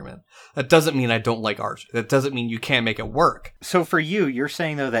environment. That doesn't mean I don't like Arch. That doesn't mean you can't make it work. So for you're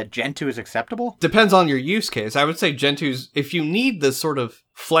saying, though, that Gentoo is acceptable? Depends on your use case. I would say Gentoo's, if you need this sort of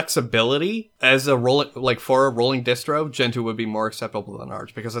flexibility as for a rolling distro, Gentoo would be more acceptable than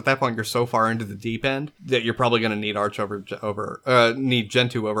Arch, because at that point you're so far into the deep end that you're probably going to need need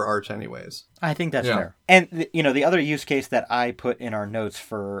Gentoo over Arch anyways. I think that's fair. And the other use case that I put in our notes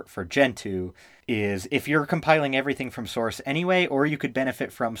for Gentoo is if you're compiling everything from source anyway, or you could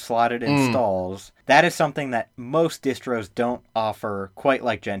benefit from slotted installs. That is something that most distros don't offer quite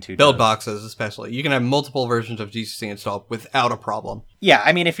like Gentoo does. Build boxes especially. You can have multiple versions of GCC installed without a problem. Yeah,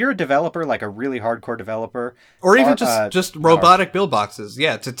 I mean, if you're a developer, like a really hardcore developer, or even just robotic build boxes,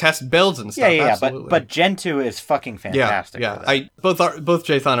 to test builds and stuff. Yeah, but Gentoo is fucking fantastic. Yeah. Both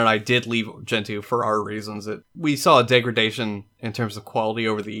Jathan and I did leave Gentoo for our reasons. We saw a degradation in terms of quality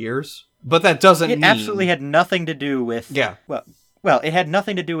over the years, but that doesn't mean... It absolutely had nothing to do with... Yeah. Well, it had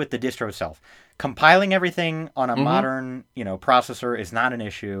nothing to do with the distro itself. Compiling everything on a modern, processor is not an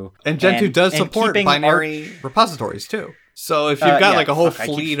issue. And Gentoo does support binary repositories too. So if you've got a whole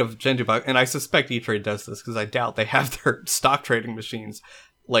fleet of Gentoo, and I suspect E-Trade does this because I doubt they have their stock trading machines.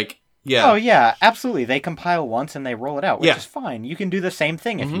 Oh yeah, absolutely. They compile once and they roll it out, which is fine. You can do the same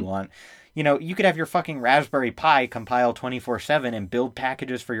thing if you want. You could have your fucking Raspberry Pi compile 24/7 and build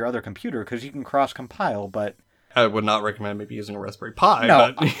packages for your other computer because you can cross-compile, but... I would not recommend maybe using a Raspberry Pi.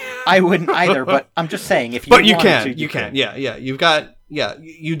 No, but... I wouldn't either, but I'm just saying, if you But you wanted can. Yeah. You've got... Yeah,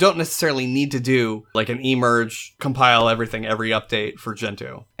 you don't necessarily need to do like an emerge, compile everything, every update for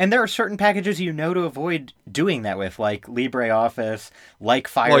Gentoo. And there are certain packages to avoid doing that with, like LibreOffice, like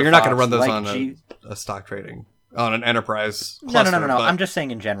Firefox. Well, you're not going to run those on a stock trading, on an enterprise cluster. No. I'm just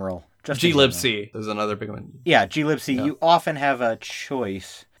saying in general. Just in general. glibc is another big one. Yeah, glibc. Yeah. You often have a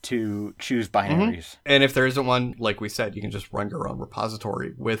choice to choose binaries. And if there isn't one, like we said, you can just run your own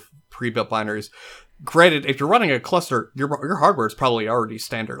repository with pre-built binaries. Granted, if you're running a cluster, your hardware is probably already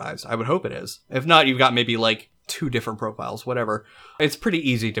standardized. I would hope it is. If not, you've got maybe like 2 different profiles, whatever. It's pretty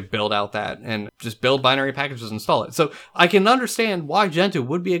easy to build out that and just build binary packages and install it. So I can understand why Gentoo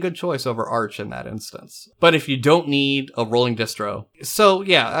would be a good choice over Arch in that instance. But if you don't need a rolling distro. So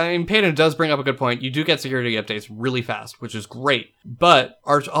yeah, I mean, Payton does bring up a good point. You do get security updates really fast, which is great. But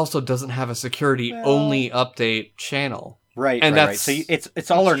Arch also doesn't have a security only update channel. Right, and right, that's right. So it's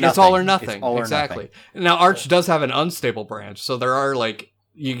all or nothing. It's all or nothing. It's all or exactly. nothing. Now Arch does have an unstable branch, so there are like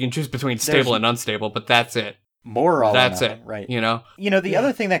you can choose between stable and unstable, but that's it. More all That's or nothing, it, right? You know, the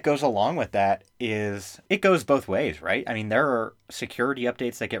other thing that goes along with that is it goes both ways, right? I mean, there are security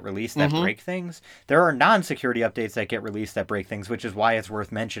updates that get released that break things. There are non-security updates that get released that break things, which is why it's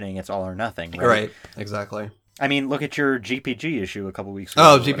worth mentioning. It's all or nothing, right? Right. Exactly. I mean, look at your GPG issue a couple weeks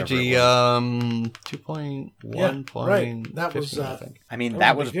ago. Oh, GPG 2.1. Right. That was. I think. I mean,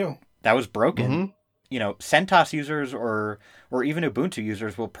 that was broken. Mm-hmm. CentOS users or even Ubuntu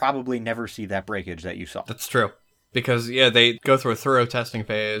users will probably never see that breakage that you saw. That's true. Because, they go through a thorough testing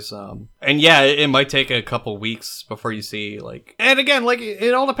phase. And it might take a couple weeks before you see, and again,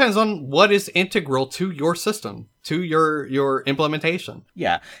 it all depends on what is integral to your system, to your implementation.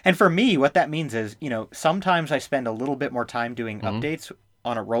 Yeah. And for me, what that means is, sometimes I spend a little bit more time doing updates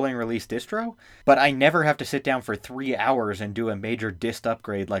on a rolling release distro, but I never have to sit down for 3 hours and do a major dist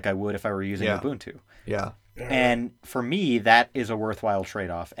upgrade like I would if I were using Ubuntu. Yeah. And for me, that is a worthwhile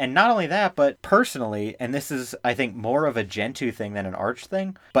trade-off. And not only that, but personally, and this is, I think, more of a Gentoo thing than an Arch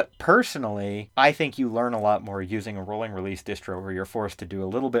thing, but personally, I think you learn a lot more using a rolling release distro where you're forced to do a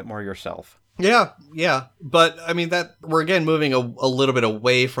little bit more yourself. Yeah. But, I mean, that we're, again, moving a little bit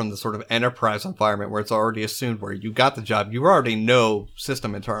away from the sort of enterprise environment where it's already assumed where you got the job. You already know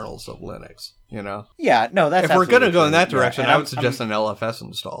system internals of Linux, Yeah, no, that's if we're going to go in that true. direction, Yeah, I would suggest an LFS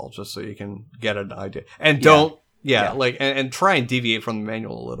install just so you can get an idea. And don't, and try and deviate from the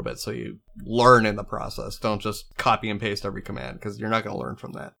manual a little bit so you learn in the process. Don't just copy and paste every command because you're not going to learn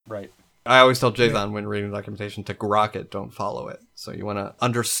from that. Right. I always tell Jathan when reading documentation to grok it, don't follow it. So you want to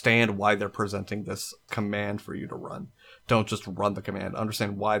understand why they're presenting this command for you to run. Don't just run the command.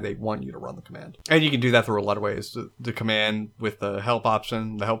 Understand why they want you to run the command. And you can do that through a lot of ways. The command with the help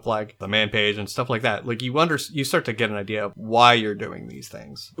option, the help flag, the man page, and stuff like that. You start to get an idea of why you're doing these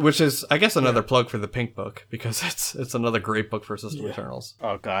things. Which is, I guess, another plug for the Pink Book, because it's another great book for system internals.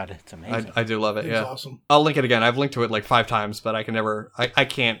 Oh, God, it's amazing. I do love it, It's awesome. I'll link it again. I've linked to it 5 times, but I can never... I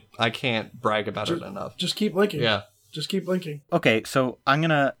can't brag about it enough. Just keep linking. Yeah. Just keep linking. Okay, so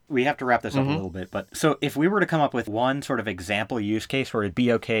we have to wrap this up a little bit, but so if we were to come up with one sort of example use case where it'd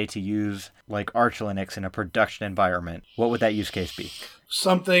be okay to use Arch Linux in a production environment, what would that use case be?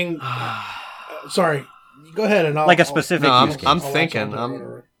 Something. Sorry, go ahead and a specific use case. I'm thinking.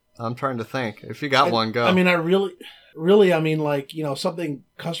 I'm trying to think. If you got one, go. I mean, I really, I mean, something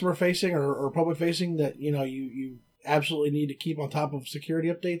customer facing or public facing that you absolutely need to keep on top of security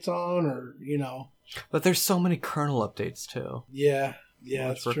updates on, or But there's so many kernel updates too. Yeah,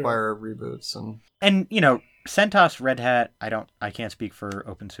 that's true. Require reboots and CentOS, Red Hat. I can't speak for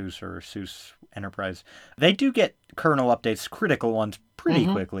OpenSUSE or SUSE Enterprise. They do get kernel updates, critical ones, pretty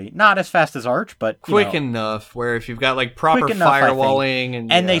quickly. Not as fast as Arch, but quick enough. Where if you've got proper firewalling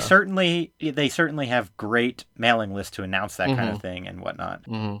and they certainly have great mailing lists to announce that kind of thing and whatnot.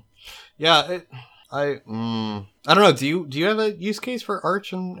 Mm-hmm. Yeah. I don't know. Do you have a use case for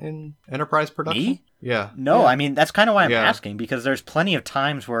Arch in enterprise production? Me? Yeah. No, I mean, that's kind of why I'm asking, because there's plenty of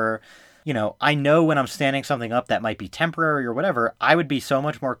times where, I know when I'm standing something up that might be temporary or whatever, I would be so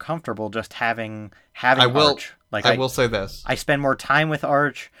much more comfortable just having Arch. I will say this. I spend more time with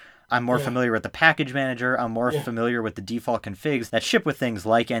Arch. I'm more familiar with the package manager. I'm more familiar with the default configs that ship with things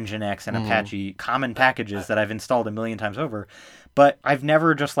like Nginx and Apache, common packages that I've installed a million times over. But I've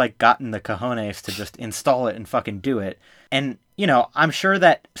never just gotten the cojones to just install it and fucking do it. And, I'm sure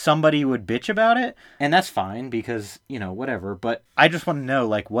that somebody would bitch about it, and that's fine because, whatever. But I just want to know,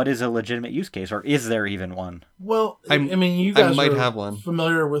 what is a legitimate use case, or is there even one? Well, I mean, you guys might are have one.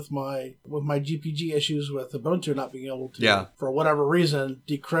 familiar with my GPG issues with Ubuntu not being able to, for whatever reason,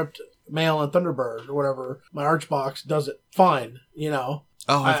 decrypt mail and Thunderbird or whatever. My Archbox does it fine,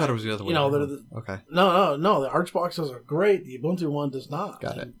 Oh, I thought it was the other way. Okay. No. The Archboxes are great. The Ubuntu one does not.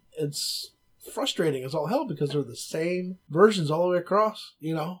 Got it. It's frustrating as all hell because they're the same versions all the way across,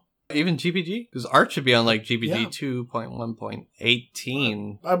 Even GPG? Because Arch should be on like GPG Yeah.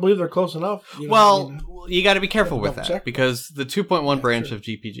 2.1.18. I believe they're close enough. Well, you got to be careful with double that check. because the 2.1 branch sure. of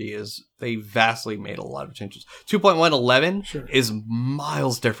GPG they vastly made a lot of changes. 2.1.11 Sure. is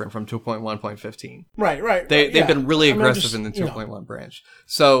miles different from 2.1.15. Right. They've been really I mean, aggressive just, in the you know, 2.1 branch.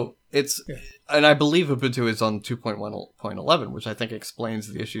 So it's, Yeah. and I believe Ubuntu is on 2.1.11, which I think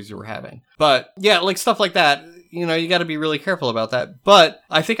explains the issues you were having. But yeah, like stuff like that, you know, you got to be really careful about that. But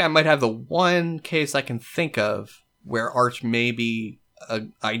I think I might have the one case I can think of where Arch may be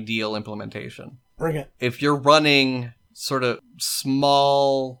an ideal implementation. Bring it. If you're running sort of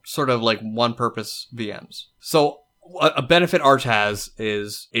small, sort of like one-purpose VMs. So a benefit Arch has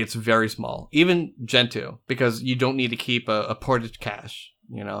is it's very small, even Gentoo, because you don't need to keep a ported cache,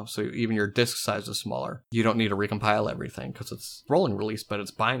 you know, so even your disk size is smaller. You don't need to recompile everything because it's rolling release, but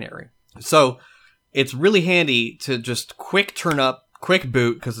it's binary. So it's really handy to just quick turn up, quick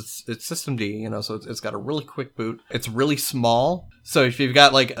boot, because it's systemd, you know, so it's got a really quick boot. It's really small. So if you've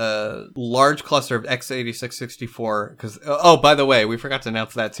got like a large cluster of x86-64, because, oh, by the way, we forgot to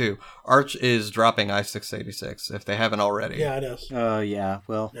announce that too. Arch is dropping i686 if they haven't already. Yeah, it is. Yeah.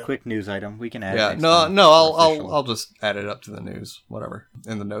 Well, Yeah. quick news item. We can add. Yeah, it next no, time. Official. I'll just add it up to the news, whatever,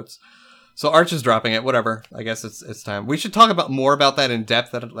 in the notes. So Arch is dropping it, whatever. I guess it's time. We should talk more about that in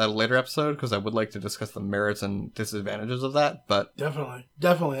depth at a later episode, because I would like to discuss the merits and disadvantages of that. But Definitely,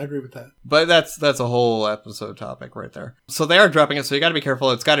 I agree with that. that's a whole episode topic right there. So they are dropping it, so you got to be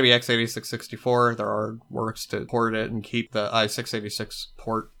careful. It's got to be x86-64. There are works to port it and keep the i686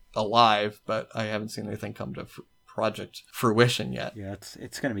 port alive, but I haven't seen anything come to project fruition yet. Yeah,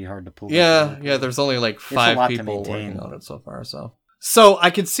 it's going to be hard to pull. Yeah. There's only like a 5 lot to people maintain. working on it so far. So I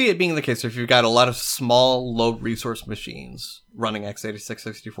could see it being the case if you've got a lot of small, low resource machines running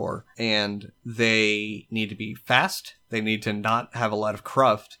x86-64, and they need to be fast. They need to not have a lot of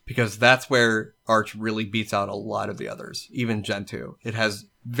cruft, because that's where Arch really beats out a lot of the others, even Gentoo. It has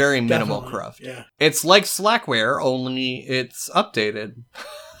very minimal Definitely, cruft. yeah. It's like Slackware, only it's updated.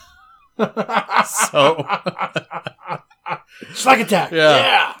 So Slack attack.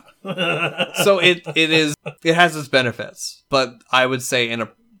 Yeah. Yeah. So it has its benefits, but I would say in an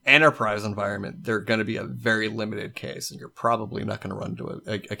enterprise environment, they're going to be a very limited case, and you're probably not going to run into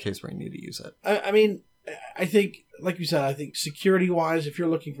a case where you need to use it. I mean, I think, like you said, I think security-wise, if you're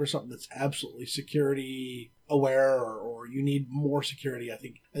looking for something that's absolutely security aware, or you need more security, I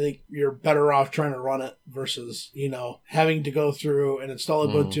think you're better off trying to run it versus, you know, having to go through and install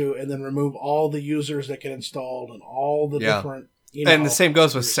Ubuntu and then remove all the users that get installed and all the different. You know, and the same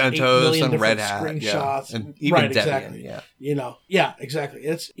goes with there's 8 CentOS million and Red different Hat, screenshots, and even Debian, exactly. You know, yeah, exactly.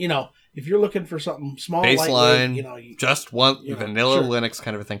 It's, you know, if you're looking for something small, baseline, lightweight, you know, just one vanilla sure. Linux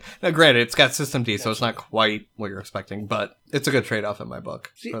kind of a thing. Now, granted, it's got systemd, so it's not quite what you're expecting, but it's a good trade-off in my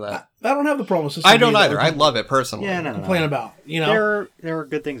book for that. I don't have the problem with systemd. I don't either. I love it personally. Yeah, no. Complain about, you know, There are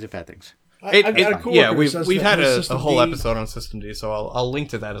good things and bad things. I've got a coworker who says we've that had his a whole systemd episode on systemd, so I'll link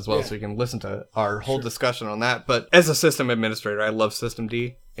to that as well, Yeah. so you can listen to our whole discussion on that. But as a system administrator, I love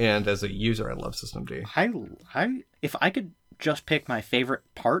systemd, and as a user, I love systemd. If I could just pick my favorite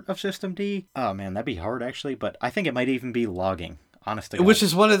part of systemd, oh man, that'd be hard actually. But I think it might even be logging. Honestly, Which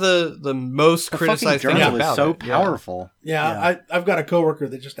is one of the most criticized things journal about is so it. Yeah. powerful. Yeah, I've got a coworker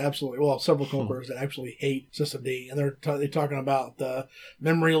that just absolutely, several coworkers that absolutely hate systemd, and they're talking about the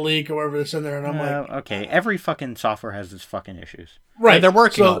memory leak or whatever that's in there, and I'm like, Okay, every fucking software has its fucking issues. right, And they're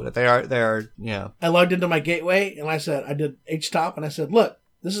working so on it. They are. Yeah. I logged into my gateway, and I did htop, and I said, look,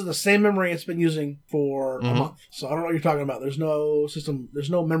 this is the same memory it's been using for a month. So I don't know what you're talking about. There's no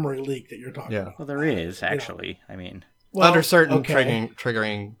memory leak that you're talking about. Well, there is actually. I mean. Well, Under certain okay.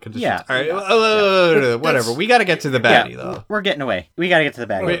 triggering conditions. Yeah. All right. Whatever. We got to get to the baddie, though. We're getting away. We got to get to the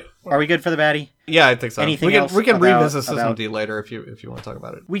baddie. Wait. Are we good for the baddie? Yeah, I think so. Anything else we can about- revisit about- systemd later if you want to talk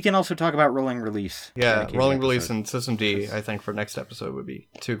about it. We can also talk about rolling release. Yeah, dedicated rolling release episode. and systemd, I think, for next episode would be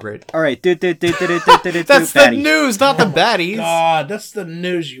too great. All right. That's That's the the news, not the baddies. God, that's the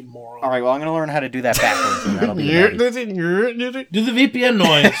news, you moron. All right. Well, I'm going to learn how to do that backwards, and that'll be the baddie. Do the VPN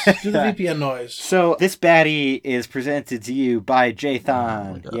noise. Do the VPN noise. So this baddie is presented to you by Jathan.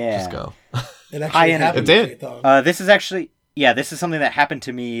 Oh my God, Yeah. Just go. It Hi, actually and happened. it did. to me, though. This is actually, this is something that happened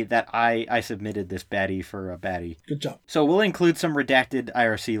to me that I submitted this baddie for a baddie. Good job. So we'll include some redacted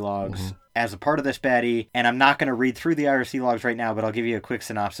IRC logs as a part of this baddie, and I'm not going to read through the IRC logs right now, but I'll give you a quick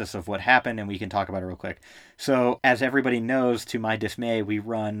synopsis of what happened, and we can talk about it real quick. So, as everybody knows, to my dismay, we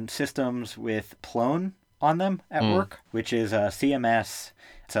run systems with Plone on them at work, which is a CMS.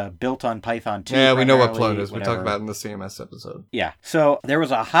 It's built on Python 2. Yeah, we know what primarily, Plone is. We whatever. talked about it in the CMS episode. Yeah. So there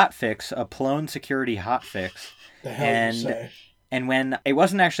was a hotfix, a Plone security hotfix. The hell And you say? And when it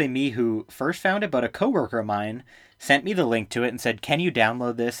wasn't actually me who first found it, but a coworker of mine sent me the link to it and said, can you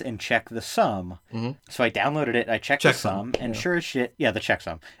download this and check the sum? Mm-hmm. So I downloaded it, I checked the sum, and sure as shit, the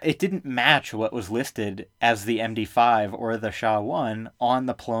checksum. It didn't match what was listed as the MD5 or the SHA-1 on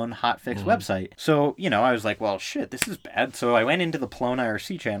the Plone hotfix website. So, I was like, well, shit, this is bad. So I went into the Plone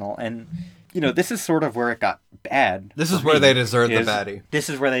IRC channel, and, this is sort of where it got bad. This is where they deserve the baddie. This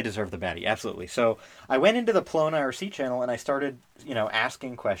is where they deserve the baddie, absolutely. So I went into the Plone IRC channel, and I started,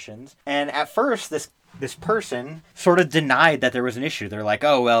 asking questions. And at first, this person sort of denied that there was an issue. They're like,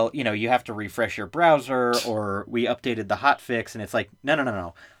 oh, well, you have to refresh your browser, or we updated the hotfix. And it's like,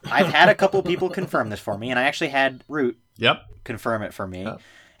 no. I've had a couple people confirm this for me, and I actually had Root confirm it for me. Yep.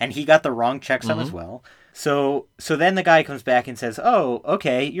 And he got the wrong checksum as well. So then the guy comes back and says, oh,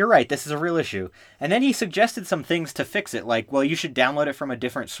 okay, you're right, this is a real issue. And then he suggested some things to fix it, like, well, you should download it from a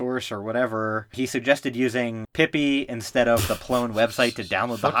different source or whatever. He suggested using Pippi instead of the Plone website to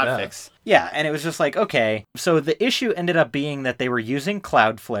download the hotfix. Yeah, and it was just like, okay. So the issue ended up being that they were using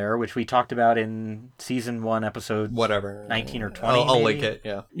Cloudflare, which we talked about in Season 1, Episode 19 or 20, I'll link it,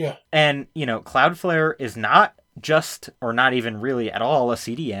 yeah. Yeah. And, Cloudflare is not just, or not even really at all, a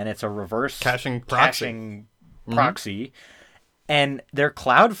CDN. It's a reverse caching proxy. And their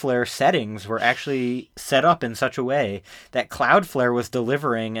Cloudflare settings were actually set up in such a way that Cloudflare was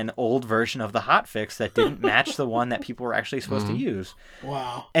delivering an old version of the hotfix that didn't match the one that people were actually supposed to use.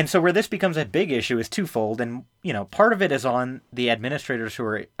 Wow. And so where this becomes a big issue is twofold. And, part of it is on the administrators who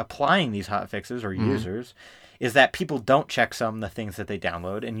are applying these hotfixes or users, is that people don't checksum the things that they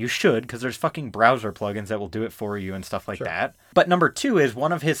download, and you should, because there's fucking browser plugins that will do it for you and stuff like that. But number two is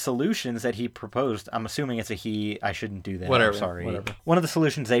one of his solutions that he proposed, I'm assuming it's a he, I shouldn't do that, whatever, I'm sorry. Whatever. One of the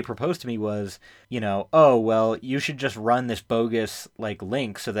solutions they proposed to me was, oh, well, you should just run this bogus,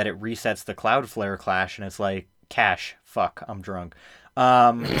 link so that it resets the Cloudflare cache, and it's like, cache, fuck, I'm drunk.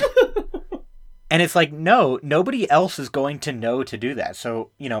 And it's like, no, nobody else is going to know to do that.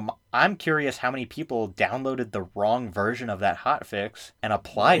 So, I'm curious how many people downloaded the wrong version of that hotfix and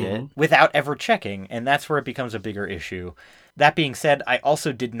applied it without ever checking. And that's where it becomes a bigger issue. That being said, I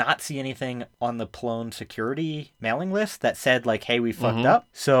also did not see anything on the Plone security mailing list that said, hey, we fucked up.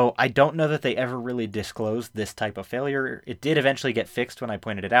 So I don't know that they ever really disclosed this type of failure. It did eventually get fixed when I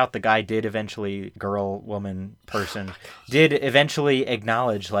pointed it out. The guy did eventually, person, did eventually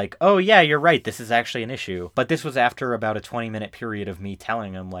acknowledge, oh, yeah, you're right, this is actually an issue. But this was after about a 20-minute period of me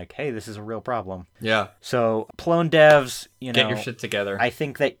telling him, hey, this is a real problem. Yeah. So Plone devs, get your shit together. I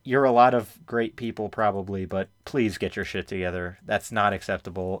think that you're a lot of great people probably, but please get your shit together. That's not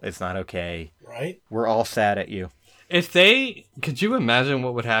acceptable. It's not okay. Right? We're all sad at you. Could you imagine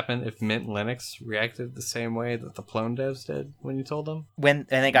what would happen if Mint Linux reacted the same way that the Plone devs did when you told them? And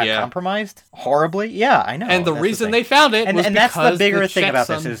they got compromised horribly? Yeah, I know. And the reason they found it was and because that's the bigger thing about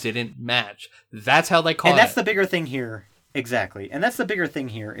this is didn't match. That's how they caught it. And that's the bigger thing here. Exactly. And that's the bigger thing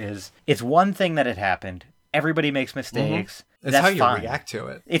here is it's one thing that had happened. Everybody makes mistakes. It's how you react to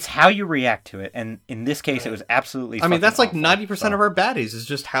it. It's how you react to it. And in this case, it was absolutely that's awful. 90% of our baddies is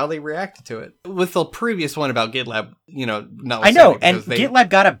just how they reacted to it. With the previous one about GitLab, not. I know, and GitLab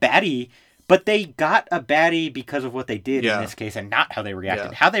got a baddie, but they got a baddie because of what they did in this case and not how they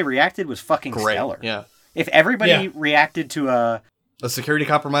reacted. Yeah. How they reacted was fucking stellar. Yeah. If everybody reacted to a security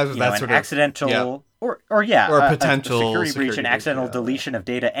compromise with that sort of accidental or a potential security breach, an accidental deletion of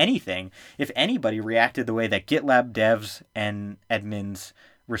data, anything. If anybody reacted the way that GitLab devs and admins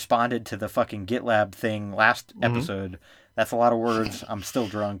responded to the fucking GitLab thing last episode, that's a lot of words. I'm still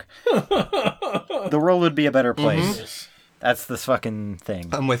drunk. The world would be a better place. That's the fucking thing.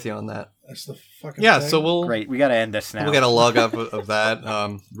 I'm with you on that. That's the fucking thing. So Great, we gotta end this now. We'll get a log up of that,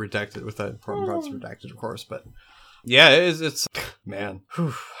 redacted with the important parts redacted, of course, but yeah, it's man.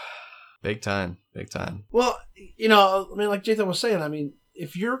 Whew. Big time. Well, like Jathan was saying,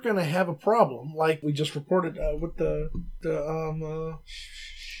 if you're going to have a problem, like we just reported with the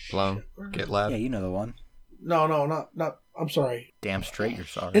Plone, GitLab. Yeah, you know the one. No, not. I'm sorry. Damn straight, you're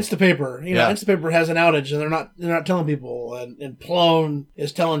sorry. Instapaper. Instapaper has an outage, and they're not telling people. And Plone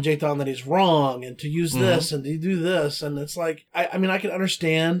is telling Jathan that he's wrong, and to use this and to do this, and it's like, I can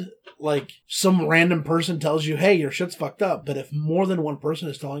understand. Some random person tells you, hey, your shit's fucked up. But if more than one person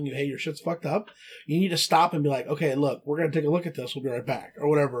is telling you, hey, your shit's fucked up, you need to stop and be like, okay, look, we're going to take a look at this. We'll be right back. Or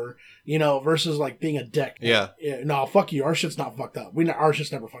whatever, versus being a dick. Yeah. No, fuck you. Our shit's not fucked up. Our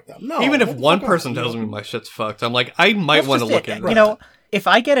shit's never fucked up. No. Even if one person tells me my shit's fucked, I'm like, I might want to look at it. If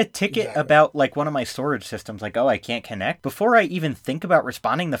I get a ticket about like one of my storage systems, like, oh, I can't connect, before I even think about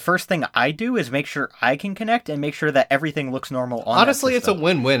responding, the first thing I do is make sure I can connect and make sure that everything looks normal on Honestly, that it's a system.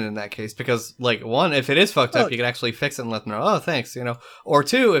 win-win in that case because, like, one, if it is fucked up, you can actually fix it and let them know, oh, thanks, you know. Or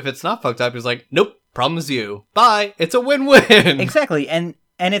two, if it's not fucked up, it's like, nope, problem's you. Bye. It's a win-win. Exactly, and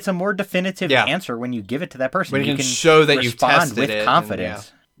it's a more definitive answer when you give it to that person. When you can show that you've respond tested with it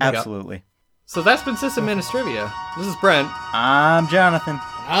confidence. and, Absolutely. So that's been System Trivia. This is Brent. I'm Jonathan.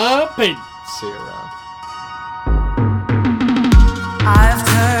 Peyton. See you around. I've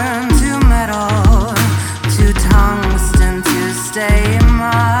turned to metal, to tungsten to stay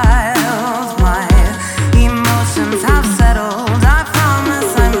mild. My emotions have settled. I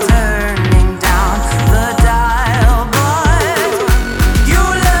promise I'm turning down the dial, but you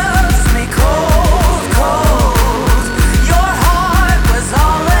left me cold, cold. Your heart was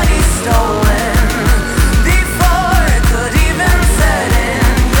already stolen before it could even set in.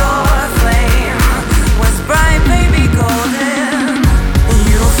 Your flame was bright, baby, golden.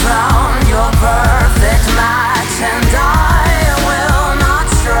 You found your perfect match, and I will not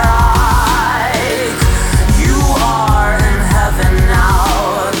strike. You are in heaven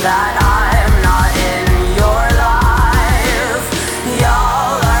now that I'm not in your life.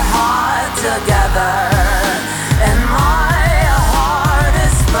 Y'all are hot together, and my heart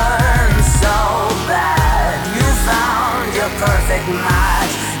is burned so bad. You found your perfect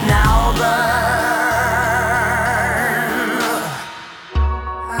match, now burn.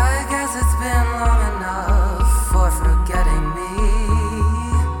 I guess it's been long enough for forgetting me.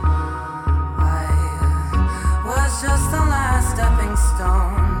 I was just the last stepping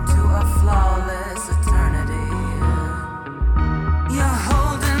stone to a flawless eternity. You're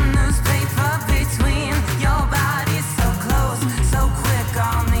holding newspaper between your bodies, so close, so quick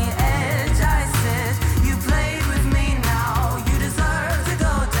on the edge. I sit, you played with me now. You deserve to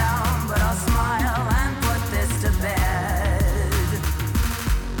go down, but I'll smile and put this to bed.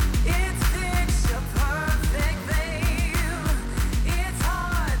 It's picture perfect, babe. It's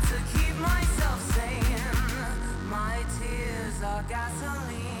hard to keep myself sane. My tears are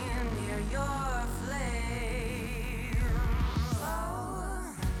gasoline near your flame.